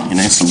fun,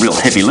 some real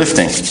heavy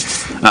lifting,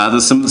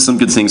 there's some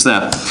good things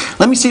there.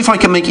 Let me see if I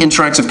can make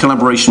interactive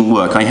collaboration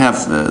work. I have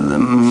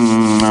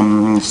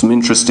some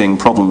interesting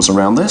problems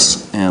around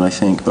this, and I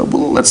think, but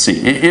let's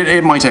see.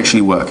 It might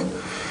actually work.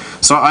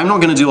 So I'm not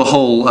going to do a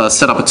whole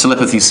set up a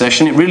telepathy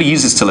session. It really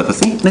uses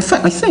telepathy. And in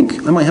fact, I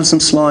think I might have some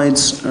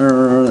slides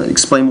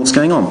explain what's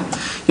going on.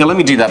 Yeah, let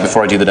me do that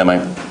before I do the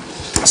demo.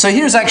 So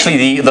here's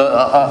actually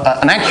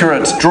an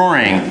accurate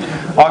drawing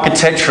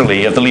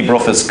architecturally of the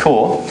LibreOffice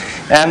core.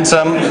 And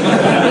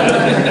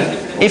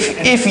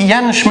if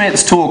Jan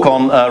Schmidt's talk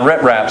on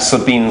rep-wraps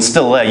had been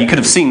still there, you could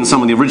have seen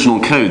some of the original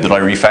code that I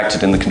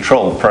refactored in the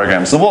control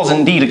programs. There was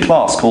indeed a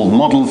class called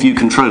Model View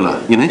Controller,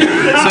 So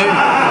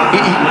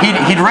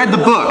he'd read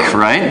the book,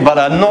 right?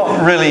 But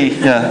not really,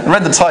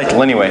 read the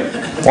title anyway.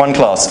 One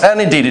class.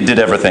 And indeed it did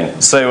everything.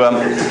 So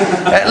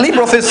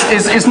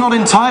LibreOffice is not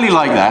entirely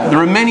like that. There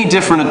are many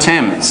different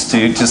attempts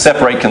to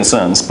separate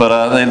concerns,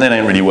 but they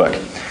don't really work.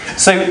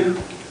 So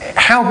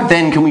how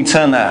then can we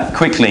turn that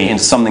quickly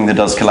into something that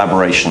does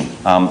collaboration?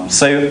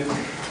 So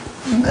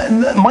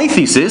my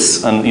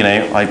thesis, and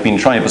I've been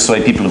trying to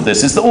persuade people of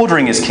this, is that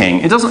ordering is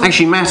king. It doesn't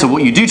actually matter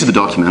what you do to the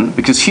document,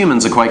 because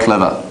humans are quite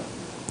clever,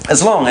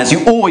 as long as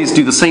you always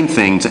do the same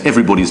thing to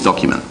everybody's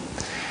document.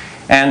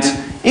 And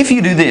if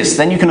you do this,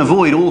 then you can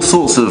avoid all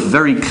sorts of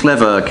very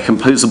clever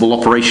composable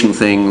operation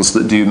things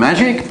that do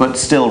magic, but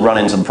still run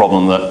into the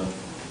problem that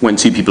when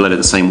two people edit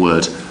the same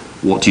word,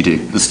 what do?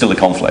 There's still a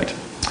conflict.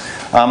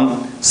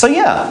 So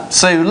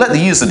let the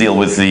user deal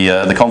with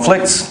the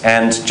conflicts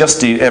and just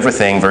do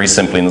everything very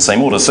simply in the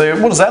same order. So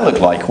what does that look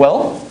like?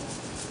 Well,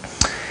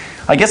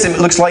 I guess it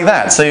looks like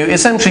that. So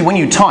essentially when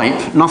you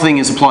type, nothing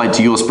is applied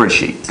to your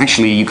spreadsheet.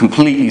 Actually, you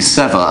completely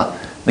sever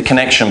the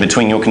connection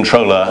between your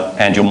controller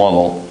and your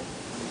model.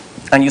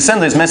 And you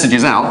send those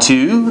messages out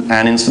to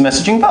an instant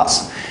messaging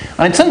bus.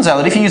 And it turns out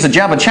that if you use a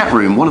Jabber chat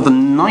room, one of the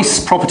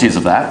nice properties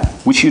of that,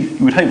 which you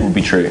would hope would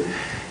be true,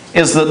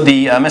 is that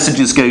the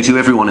messages go to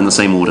everyone in the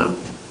same order.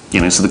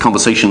 So the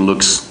conversation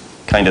looks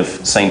kind of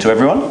sane to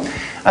everyone.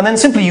 And then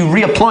simply you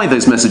reapply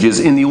those messages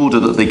in the order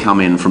that they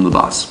come in from the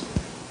bus.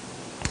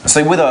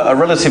 So with a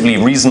relatively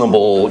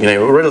reasonable, a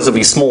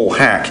relatively small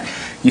hack,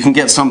 you can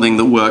get something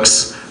that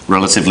works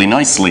relatively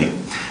nicely.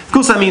 Of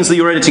course, that means that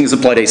your editing is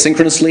applied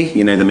asynchronously.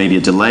 There may be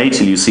a delay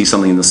till you see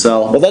something in the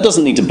cell, but that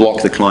doesn't need to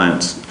block the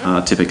client,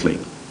 typically.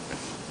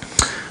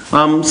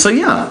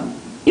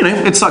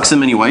 It sucks in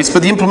many ways,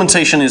 but the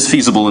implementation is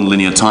feasible in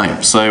linear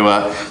time. So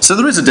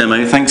there is a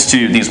demo, thanks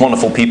to these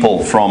wonderful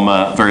people from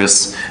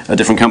various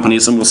different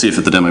companies, and we'll see if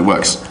the demo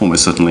works.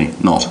 Almost certainly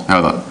not,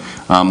 however.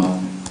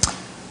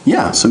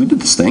 So we did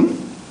this thing.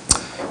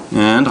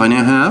 And I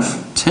now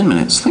have 10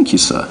 minutes. Thank you,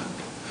 sir.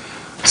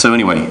 So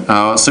anyway,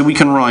 so we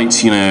can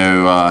write, you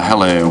know,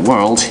 hello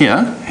world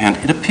here, and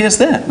it appears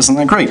there. Isn't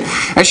that great?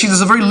 Actually,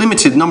 there's a very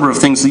limited number of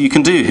things that you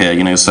can do here,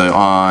 you know, so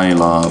I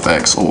love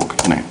X org,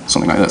 you know,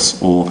 something like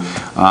this. Or,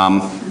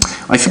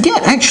 I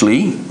forget,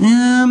 actually,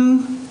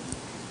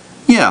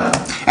 yeah,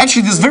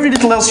 actually there's very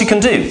little else you can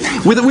do.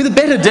 With a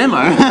better demo,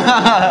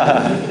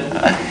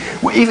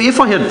 if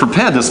I had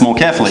prepared this more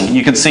carefully,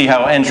 you could see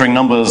how entering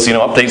numbers, you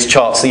know, updates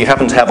charts that you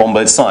happen to have on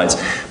both sides.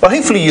 But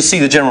hopefully you see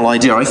the general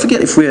idea. I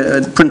forget if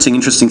we're printing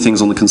interesting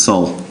things on the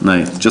console.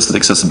 No, just that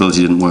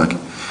accessibility didn't work.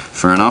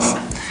 Fair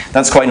enough.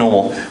 That's quite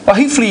normal. But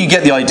hopefully you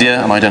get the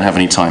idea, and I don't have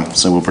any time,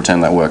 so we'll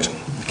pretend that worked.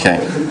 Okay,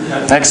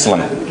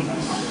 excellent.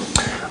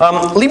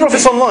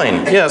 LibreOffice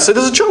Online. Yeah, so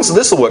there's a chance that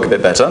this will work a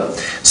bit better.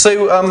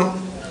 So,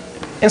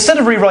 instead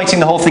of rewriting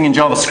the whole thing in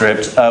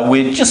JavaScript,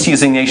 we're just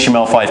using the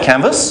HTML5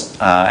 canvas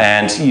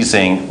and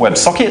using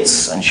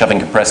WebSockets and shoving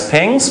compressed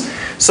pings.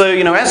 So,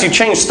 you know, as you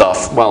change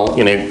stuff, well,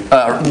 you know,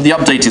 the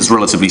update is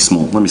relatively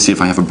small. Let me see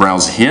if I have a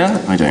browser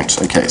here. I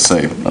don't. Okay, so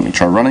let me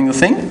try running the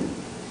thing.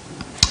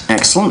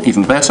 Excellent,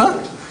 even better.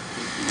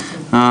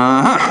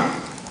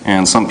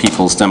 And some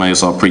people's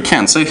demos are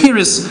pre-canned. So here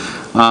is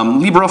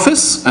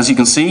LibreOffice. As you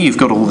can see, you've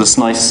got all this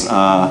nice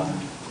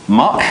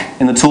muck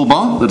in the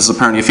toolbar that is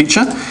apparently a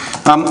feature.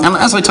 And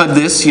as I type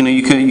this, you know,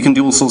 you can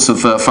do all sorts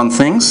of fun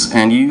things.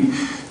 And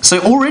so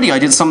already I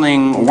did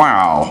something,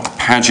 wow,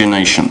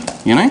 pagination,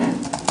 you know?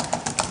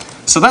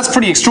 So that's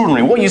pretty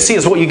extraordinary. What you see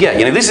is what you get.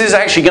 You know, this is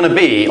actually going to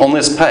be on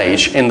this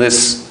page in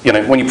this, you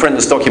know, when you print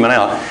this document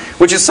out,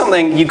 which is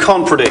something you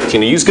can't predict. You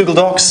know, use Google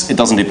Docs, it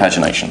doesn't do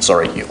pagination,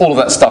 sorry. All of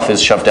that stuff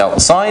is shoved out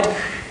the side.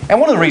 And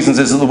one of the reasons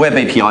is that the web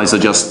APIs are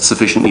just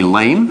sufficiently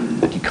lame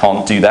that you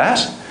can't do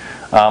that.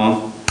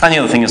 And the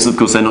other thing is, of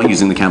course, they're not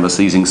using the canvas,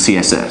 they're using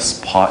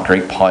CSS,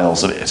 great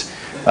piles of it,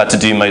 to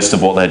do most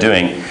of what they're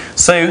doing.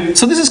 So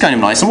this is kind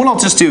of nice. And what I'll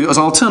just do is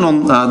I'll turn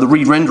on the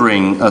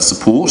re-rendering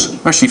support.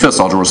 Actually, first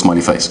I'll draw a smiley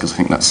face, because I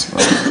think that's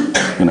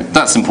you know,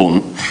 that's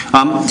important.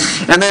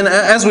 And then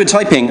as we're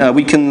typing,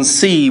 we can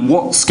see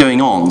what's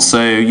going on.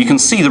 So you can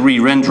see the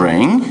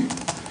re-rendering.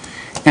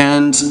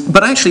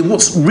 But actually,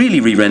 what's really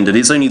re-rendered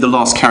is only the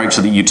last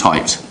character that you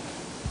typed.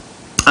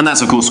 And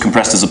that's, of course,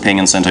 compressed as a ping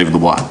and sent over the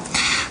wire.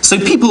 So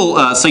people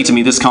say to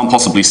me, this can't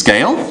possibly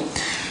scale.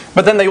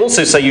 But then they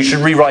also say you should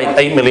rewrite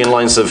 8 million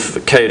lines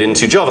of code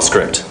into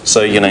JavaScript.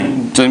 So, you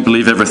know, don't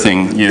believe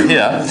everything you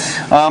hear.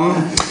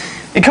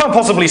 It can't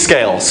possibly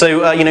scale.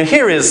 So, you know,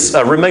 here is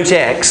Remote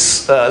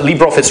X,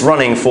 LibreOffice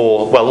running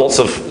for, well, lots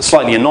of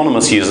slightly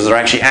anonymous users are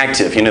actually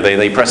active. You know,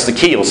 they press the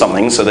key or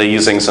something, so they're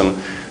using some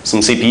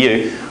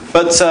CPU.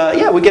 But,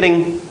 yeah, we're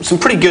getting some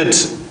pretty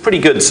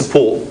good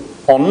support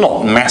on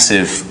not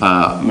massive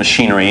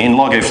machinery in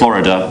Largo,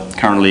 Florida,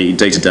 currently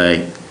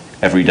day-to-day,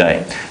 every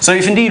day. So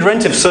if indeed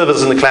rentive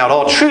servers in the cloud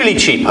are truly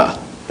cheaper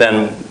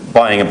than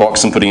buying a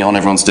box and putting it on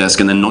everyone's desk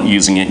and then not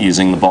using it,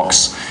 using the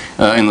box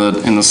in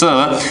the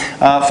server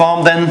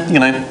farm, then, you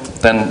know,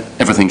 then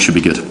everything should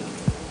be good.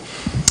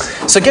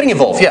 So getting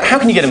involved, yeah, how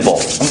can you get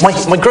involved?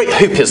 My great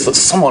hope is that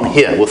someone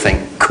here will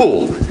think,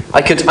 cool,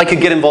 I could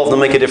get involved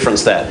and make a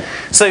difference there.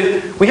 So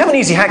we have an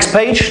easy hacks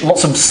page,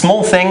 lots of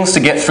small things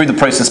to get through the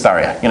process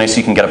barrier. You know, so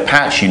you can get a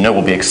patch you know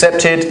will be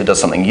accepted, that does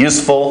something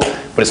useful,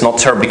 but it's not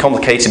terribly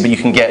complicated, but you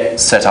can get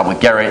set up with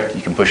Gerrit,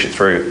 you can push it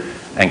through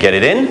and get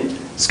it in.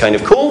 It's kind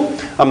of cool.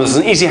 There's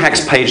an easy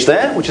hacks page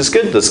there, which is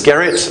good. There's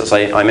Gerrit, as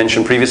I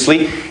mentioned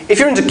previously. If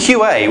you're into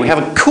QA, we have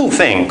a cool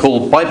thing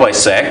called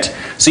bisect.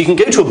 So you can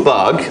go to a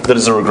bug that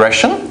is a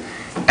regression,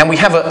 and we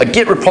have a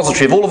Git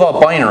repository of all of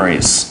our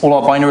binaries, all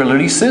our binary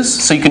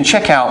releases. So you can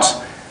check out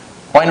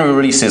binary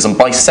releases and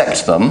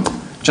bisect them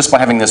just by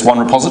having this one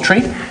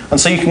repository. And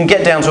so you can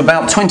get down to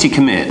about 20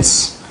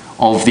 commits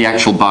of the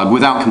actual bug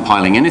without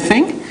compiling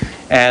anything,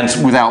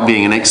 and without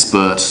being an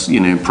expert,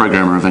 you know,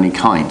 programmer of any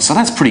kind. So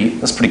that's pretty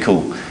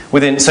cool.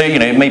 So, you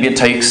know, maybe it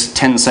takes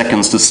 10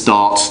 seconds to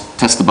start,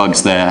 test the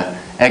bugs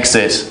there,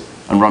 exit,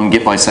 and run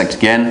git bisect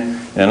again,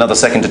 and another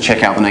second to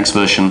check out the next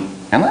version,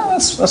 and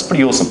that's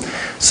pretty awesome.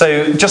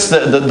 So just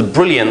the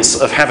brilliance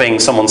of having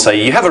someone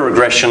say, you have a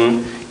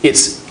regression,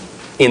 it's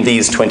in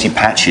these 20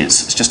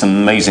 patches. It's just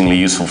amazingly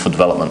useful for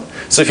development.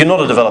 So if you're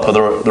not a developer,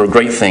 there are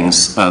great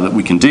things that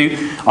we can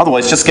do.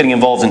 Otherwise, just getting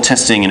involved in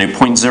testing, you know,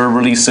 0.0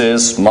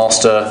 releases,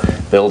 master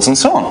builds, and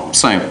so on.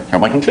 So, here are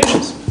my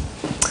conclusions.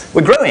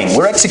 We're growing,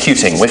 we're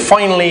executing, we're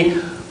finally,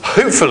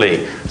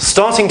 hopefully,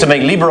 starting to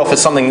make LibreOffice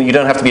something that you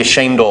don't have to be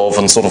ashamed of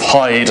and sort of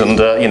hide and,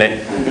 you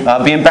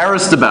know, be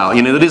embarrassed about.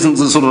 You know, that isn't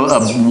sort of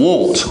a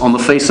wart on the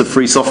face of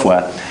free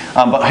software,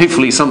 but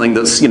hopefully something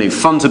that's, you know,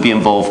 fun to be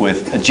involved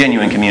with, a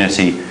genuine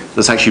community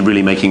that's actually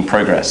really making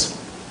progress.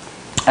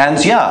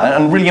 And yeah,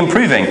 and really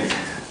improving.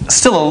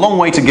 Still a long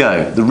way to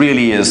go. There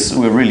really is.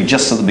 We're really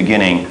just at the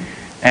beginning.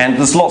 And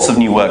there's lots of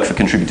new work for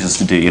contributors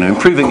to do. You know,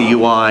 improving the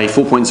UI,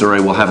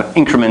 4.0 will have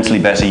an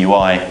incrementally better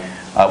UI.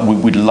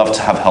 We'd love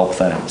to have help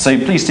there. So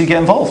please do get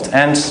involved.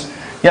 And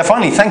yeah,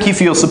 finally, thank you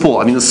for your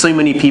support. I mean, there's so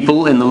many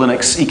people in the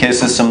Linux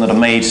ecosystem that have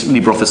made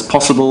LibreOffice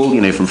possible,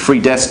 you know, from free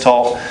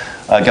desktop,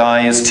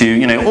 guys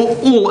to,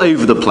 all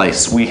over the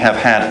place. We have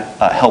had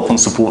help and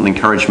support and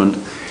encouragement,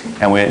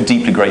 and we're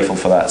deeply grateful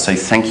for that. So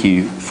thank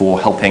you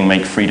for helping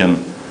make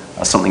freedom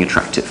something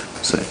attractive.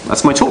 So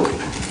that's my talk.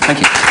 Thank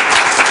you.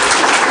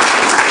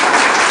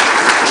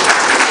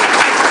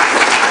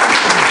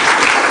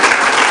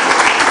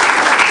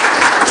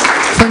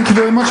 Thank you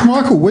very much,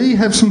 Michael. We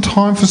have some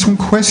time for some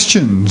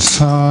questions.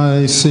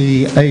 I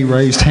see a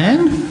raised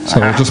hand,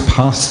 so I'll just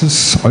pass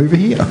this over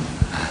here.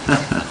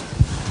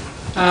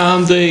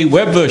 The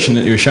web version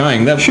that you're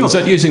showing, is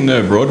that using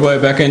the Broadway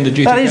backend of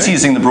GTK? That is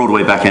using the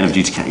Broadway backend of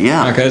GTK,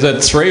 yeah. Okay, is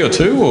that 3 or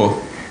 2? Or?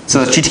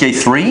 So that's GTK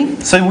 3.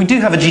 So we do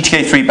have a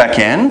GTK 3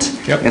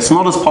 backend. Yep. It's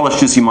not as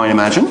polished as you might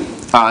imagine.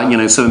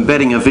 So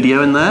embedding a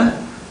video in there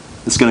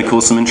is going to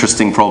cause some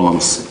interesting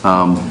problems.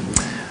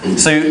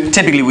 So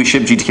typically we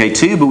ship GTK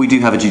 2, but we do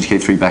have a GTK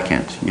 3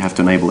 backend. You have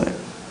to enable it.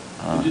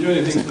 Did you do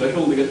anything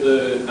special to get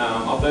the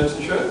updates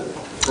to show?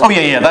 Oh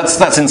yeah,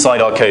 that's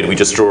inside our code. We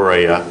just draw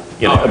a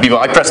beaver.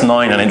 I press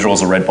 9 and it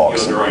draws a red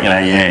box.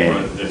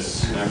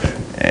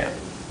 Yeah.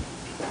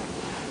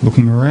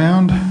 Looking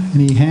around,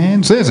 any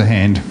hands? There's a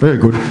hand. Very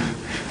good.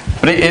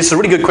 But it's a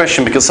really good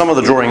question, because some of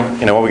the drawing,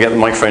 when we get the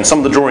microphone, some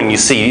of the drawing you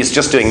see is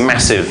just doing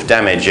massive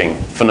damaging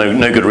for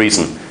no good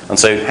reason. And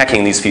so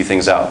hacking these few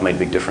things out made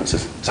big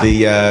differences. So.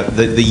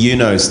 The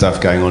Uno stuff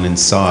going on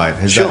inside,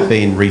 has that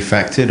been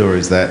refactored, or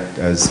is that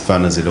as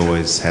fun as it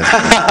always has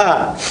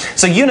been?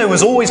 So Uno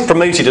was always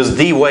promoted as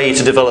the way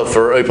to develop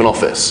for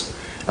OpenOffice.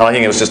 And I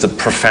think it was just a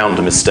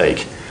profound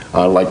mistake.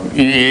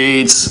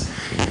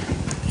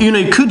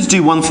 Uno could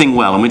do one thing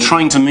well, and we're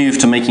trying to move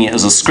to making it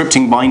as a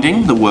scripting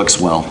binding that works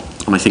well.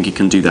 And I think it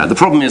can do that. The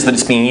problem is that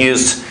it's being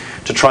used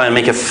to try and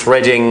make a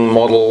threading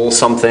model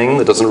something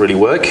that doesn't really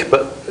work,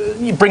 but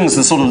it brings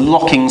the sort of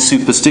locking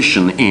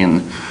superstition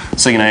in.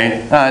 So,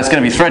 it's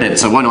going to be threaded,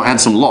 so why not add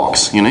some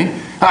locks,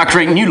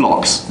 create new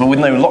locks, but with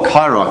no lock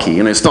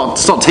hierarchy, start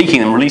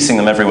taking them, releasing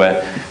them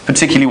everywhere,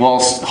 particularly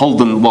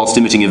whilst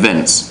emitting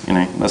events,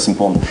 that's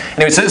important.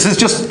 Anyway, so there's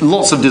just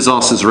lots of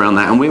disasters around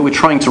that, and we're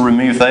trying to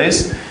remove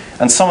those.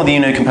 And some of the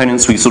Uno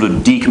components we've sort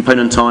of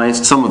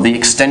decomponentized, some of the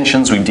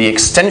extensions we've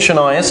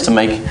de-extensionized to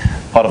make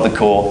part of the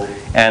core.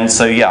 And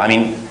so,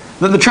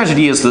 the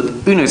tragedy is that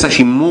Uno is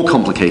actually more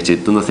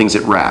complicated than the things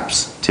it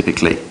wraps,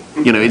 typically.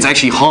 It's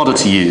actually harder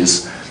to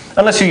use,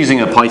 unless you're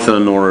using a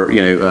Python or,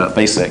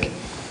 BASIC.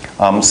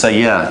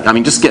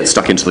 Just get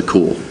stuck into the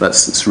core.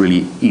 It's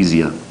really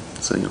easier.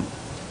 So,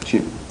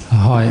 shoot.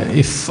 Hi,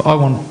 if I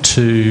want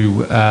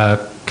to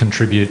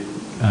contribute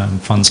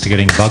funds to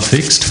getting bug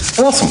fixed.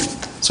 Awesome.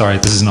 Sorry,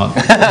 this is not.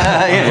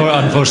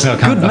 Unfortunately, I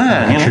can't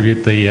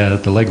contribute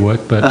the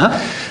legwork, but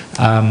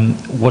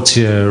what's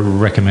your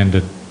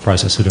recommended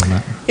process for doing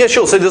that? Yeah,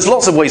 sure. So there's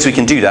lots of ways we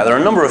can do that. There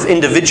are a number of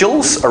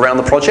individuals around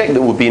the project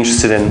that would be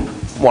interested in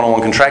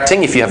one-on-one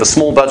contracting. If you have a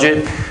small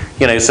budget,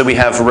 so we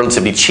have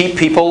relatively cheap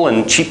people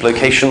in cheap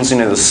locations.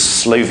 The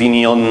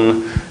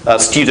Slovenian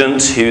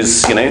student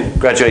who's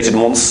graduated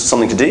and wants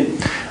something to do.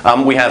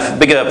 We have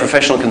bigger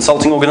professional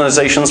consulting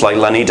organizations like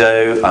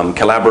Lanido,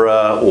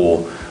 Collabora,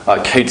 or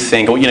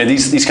CodeThink, or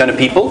these kind of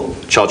people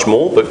charge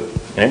more, but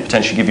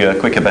potentially give you a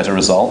quicker, better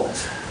result.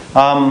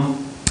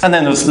 And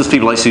then there's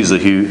people like SUSE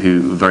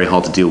who are very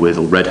hard to deal with,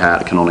 or Red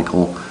Hat,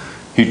 Canonical,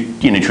 who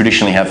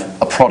traditionally have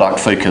a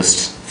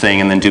product-focused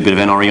thing and then do a bit of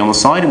NRE on the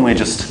side, and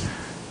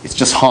it's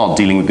just hard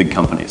dealing with big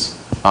companies.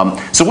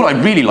 So what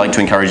I'd really like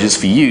to encourage is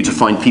for you to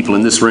find people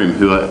in this room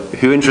who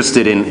are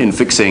interested in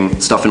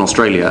fixing stuff in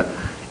Australia,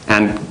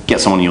 and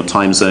get someone in your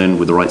time zone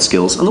with the right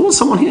skills. And there was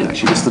someone here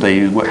actually yesterday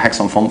who hacks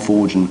on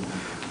FontForge and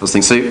those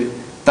things. So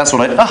that's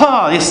what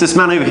yes, this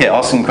man over here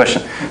asking a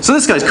question. So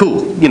this guy's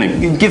cool,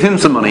 give him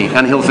some money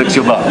and he'll fix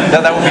your bug.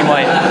 That would be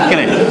my,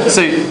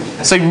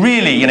 So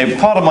really,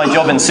 part of my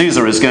job in SUSE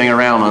is going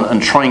around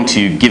and trying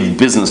to give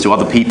business to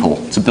other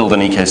people to build an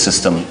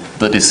ecosystem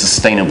that is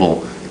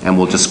sustainable and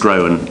will just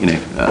grow and,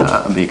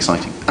 and be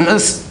exciting. And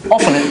there's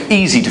often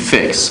easy to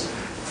fix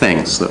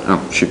things that,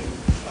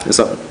 Is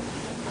that?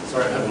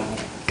 Sorry, I have one.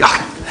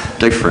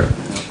 Go for it.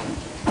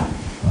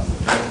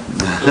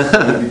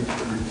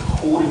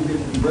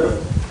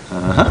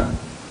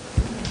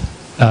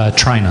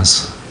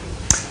 Trainers.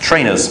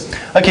 Trainers.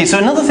 Okay, so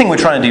another thing we're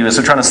trying to do is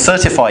we're trying to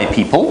certify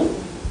people.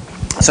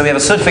 So we have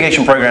a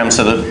certification program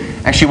so that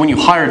actually when you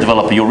hire a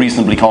developer, you're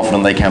reasonably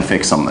confident they can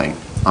fix something.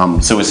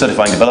 So we're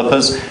certifying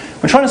developers.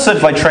 We're trying to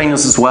certify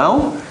trainers as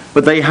well,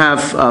 but they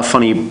have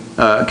funny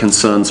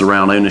concerns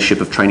around ownership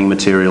of training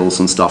materials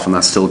and stuff, and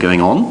that's still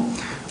going on.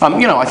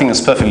 I think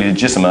that's perfectly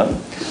legitimate,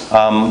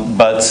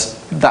 but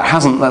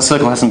that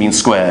circle hasn't been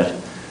squared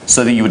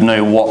so that you would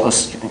know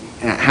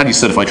how do you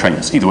certify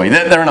trainers? Either way,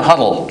 they're in a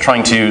huddle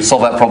trying to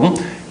solve that problem.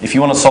 If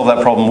you want to solve that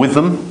problem with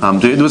them,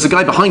 there was a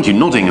guy behind you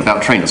nodding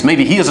about trainers.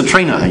 Maybe he is a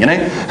trainer, I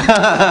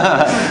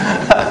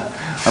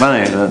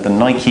don't know, the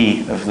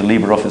Nike of the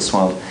LibreOffice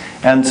world.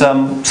 And so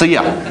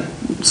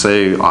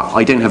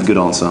I don't have a good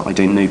answer. I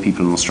don't know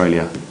people in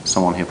Australia.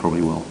 Someone here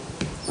probably will.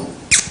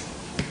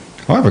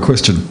 I have a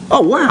question.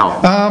 Oh,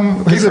 wow.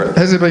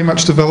 Has there been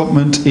much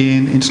development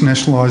in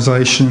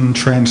internationalisation,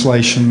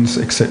 translations,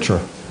 etc.?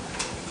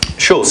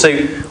 sure. So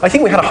I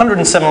think we had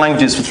 107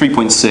 languages for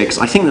 3.6.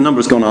 I think the number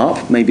has gone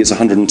up. Maybe it's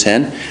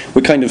 110.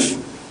 We're kind of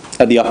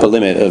at the upper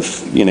limit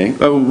of,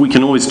 we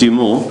can always do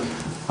more.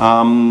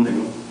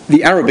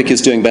 The Arabic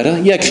is doing better.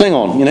 Yeah,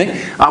 Klingon,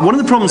 one of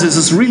the problems is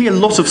there's really a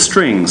lot of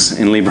strings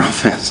in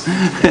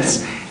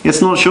LibreOffice. It's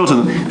not shorter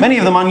than, many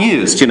of them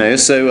unused, so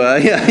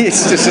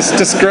it's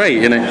just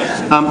great,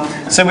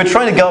 So we're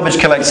trying to garbage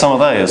collect some of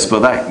those, but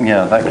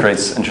that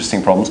creates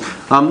interesting problems.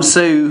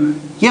 So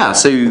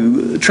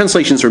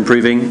translations are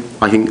improving.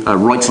 I think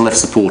right to left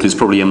support is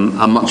probably a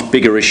much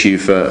bigger issue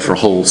for a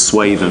whole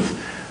swathe of,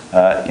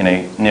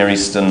 Near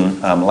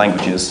Eastern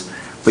languages.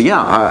 But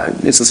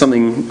it's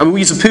something. I mean,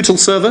 we use a Pootle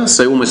server,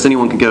 so almost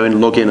anyone can go and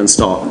log in and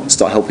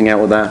start helping out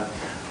with that.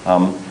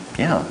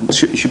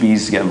 It should be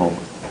easy to get involved.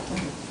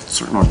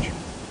 Certain orange.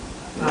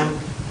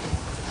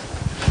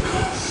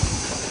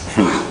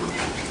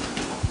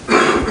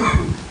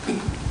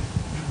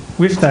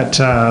 With that,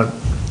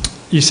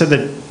 you said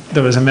that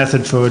there was a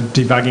method for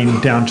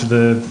debugging down to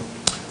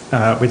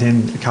the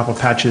within a couple of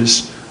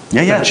patches.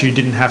 That you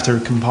didn't have to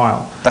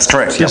compile. That's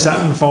correct. Does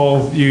that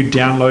involve you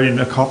downloading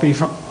a copy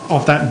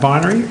of that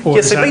binary, or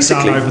is that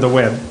done over the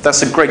web?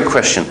 That's a great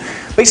question.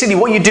 Basically,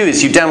 what you do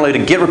is you download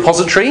a Git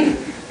repository,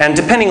 and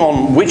depending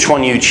on which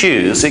one you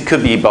choose, it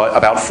could be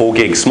about 4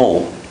 gig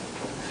small.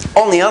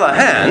 On the other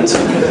hand,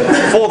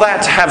 for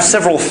that to have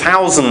several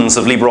thousands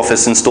of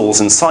LibreOffice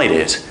installs inside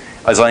it,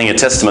 is I think a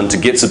testament to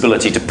Git's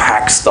ability to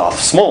pack stuff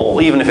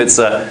small, even if it's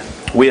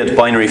weird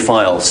binary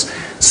files.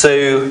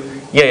 So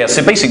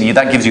so basically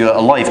that gives you a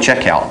live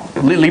checkout.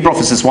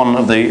 LibreOffice is one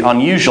of the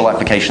unusual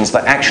applications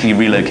that actually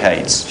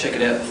relocates. Check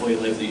it out before you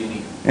leave the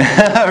uni.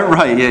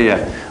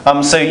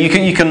 Right, so you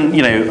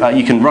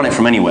can run it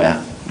from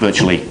anywhere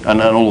virtually,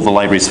 and all of the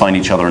libraries find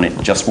each other, and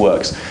it just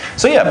works.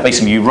 So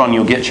basically you run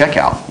your Git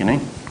checkout,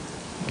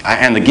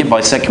 and the git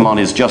bisect command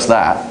is just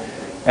that,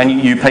 and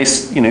you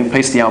paste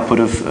the output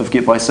of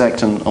git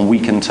bisect, and we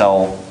can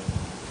tell,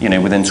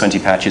 within 20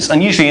 patches,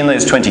 and usually in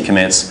those 20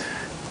 commits,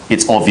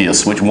 it's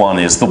obvious which one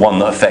is the one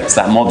that affects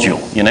that module,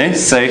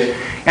 So,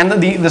 and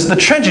the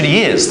tragedy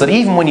is that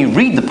even when you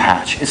read the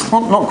patch, it's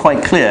not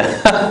quite clear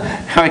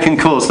how it can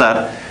cause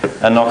that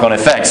a knock-on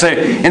effect. So,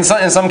 in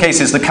some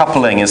cases, the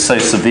coupling is so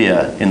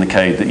severe in the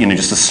code that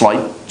just a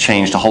slight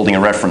change to holding a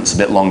reference a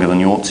bit longer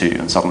than you ought to,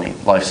 and suddenly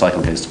life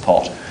cycle goes to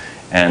pot,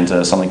 and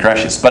something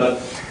crashes.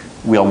 But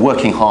we are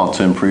working hard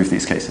to improve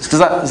these cases.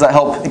 Does that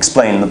help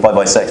explain the by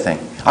bisect thing?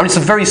 I mean, it's a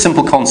very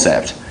simple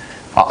concept.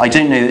 I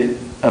don't know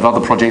of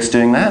other projects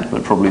doing that,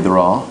 but probably there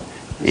are.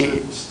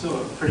 It's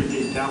still a pretty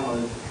big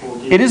download.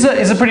 It is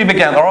a pretty big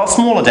download. There are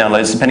smaller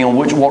downloads depending on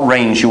what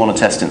range you want to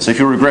test in. So if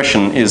your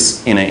regression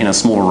is in a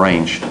smaller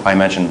range, I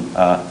imagine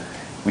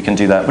we can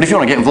do that. But if you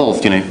want to get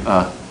involved,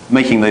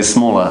 making those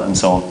smaller and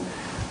so on,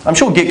 I'm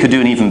sure Git could do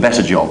an even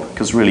better job,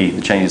 because really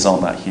the changes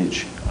aren't that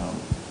huge,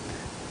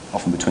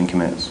 often between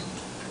commits.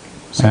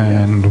 So,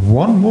 and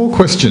one more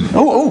question.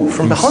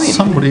 From behind.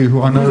 Somebody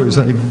who I know is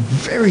a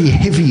very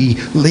heavy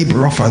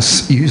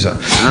LibreOffice user.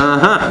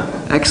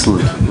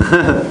 Excellent.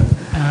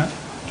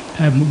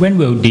 When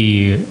will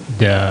the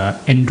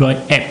Android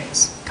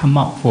apps come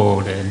up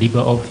for the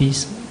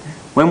LibreOffice?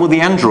 When will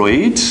the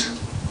Android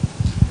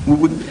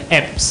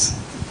apps?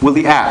 Will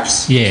the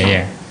apps?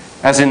 Yeah.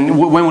 As in,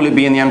 when will it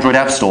be in the Android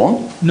App Store?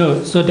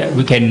 No, so that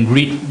we can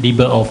read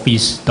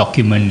LibreOffice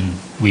document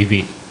with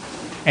it.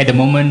 At the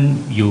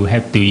moment, you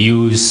have to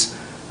use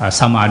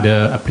some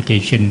other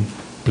application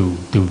to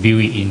view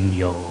it in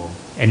your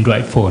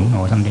Android phone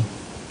or something.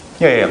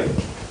 Yeah.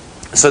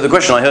 So the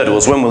question I heard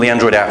was, when will the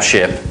Android app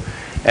ship?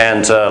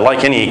 And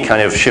like any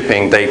kind of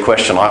shipping date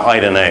question, I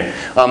don't know.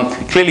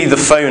 Clearly, the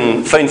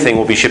phone thing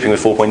will be shipping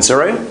with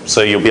 4.0,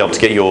 so you'll be able to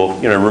get your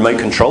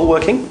remote control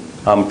working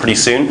pretty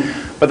soon.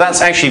 But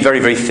that's actually very,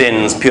 very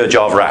thin, pure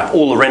Java app.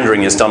 All the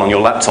rendering is done on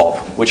your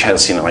laptop, which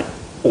has like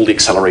all the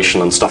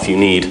acceleration and stuff you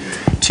need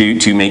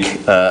to make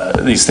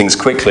these things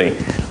quickly.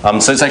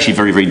 So it's actually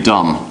very, very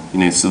dumb.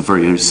 It's a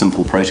very, very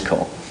simple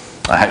protocol.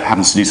 It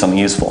happens to do something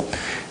useful.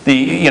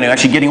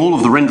 Actually getting all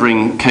of the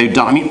rendering code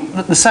done. I mean,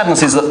 the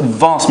sadness is that the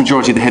vast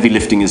majority of the heavy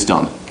lifting is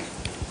done.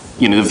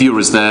 The viewer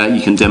is there,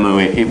 you can demo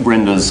it, it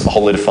renders a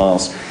whole load of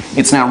files.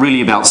 It's now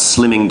really about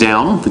slimming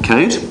down the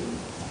code.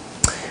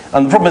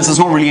 And the problem is there's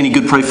not really any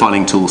good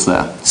profiling tools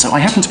there. So I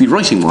happen to be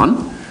writing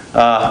one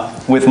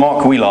with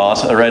Mark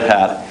Wheelard, a Red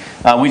Hat,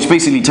 which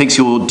basically takes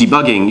your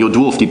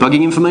dwarf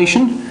debugging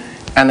information,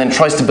 and then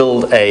tries to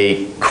build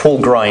a call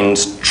grind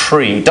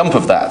tree dump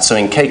of that. So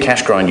in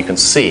kcache grind you can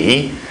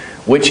see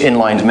which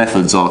inlined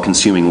methods are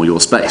consuming all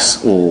your space,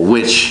 or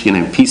which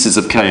pieces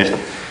of code,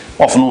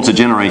 often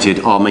auto-generated,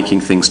 are making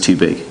things too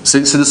big. So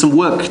there's some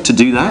work to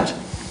do that.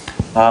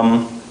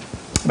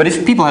 But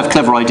if people have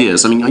clever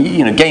ideas, I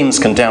mean, games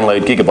can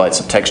download gigabytes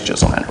of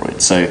textures on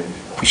Android, so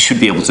we should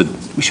be able to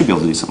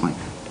do something.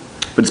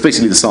 But it's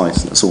basically the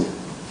size. That's all.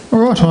 All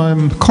right,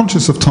 I'm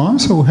conscious of time,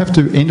 so we'll have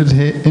to end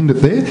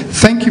it there.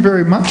 Thank you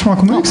very much,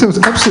 Michael Meeks. It was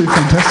absolutely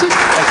fantastic.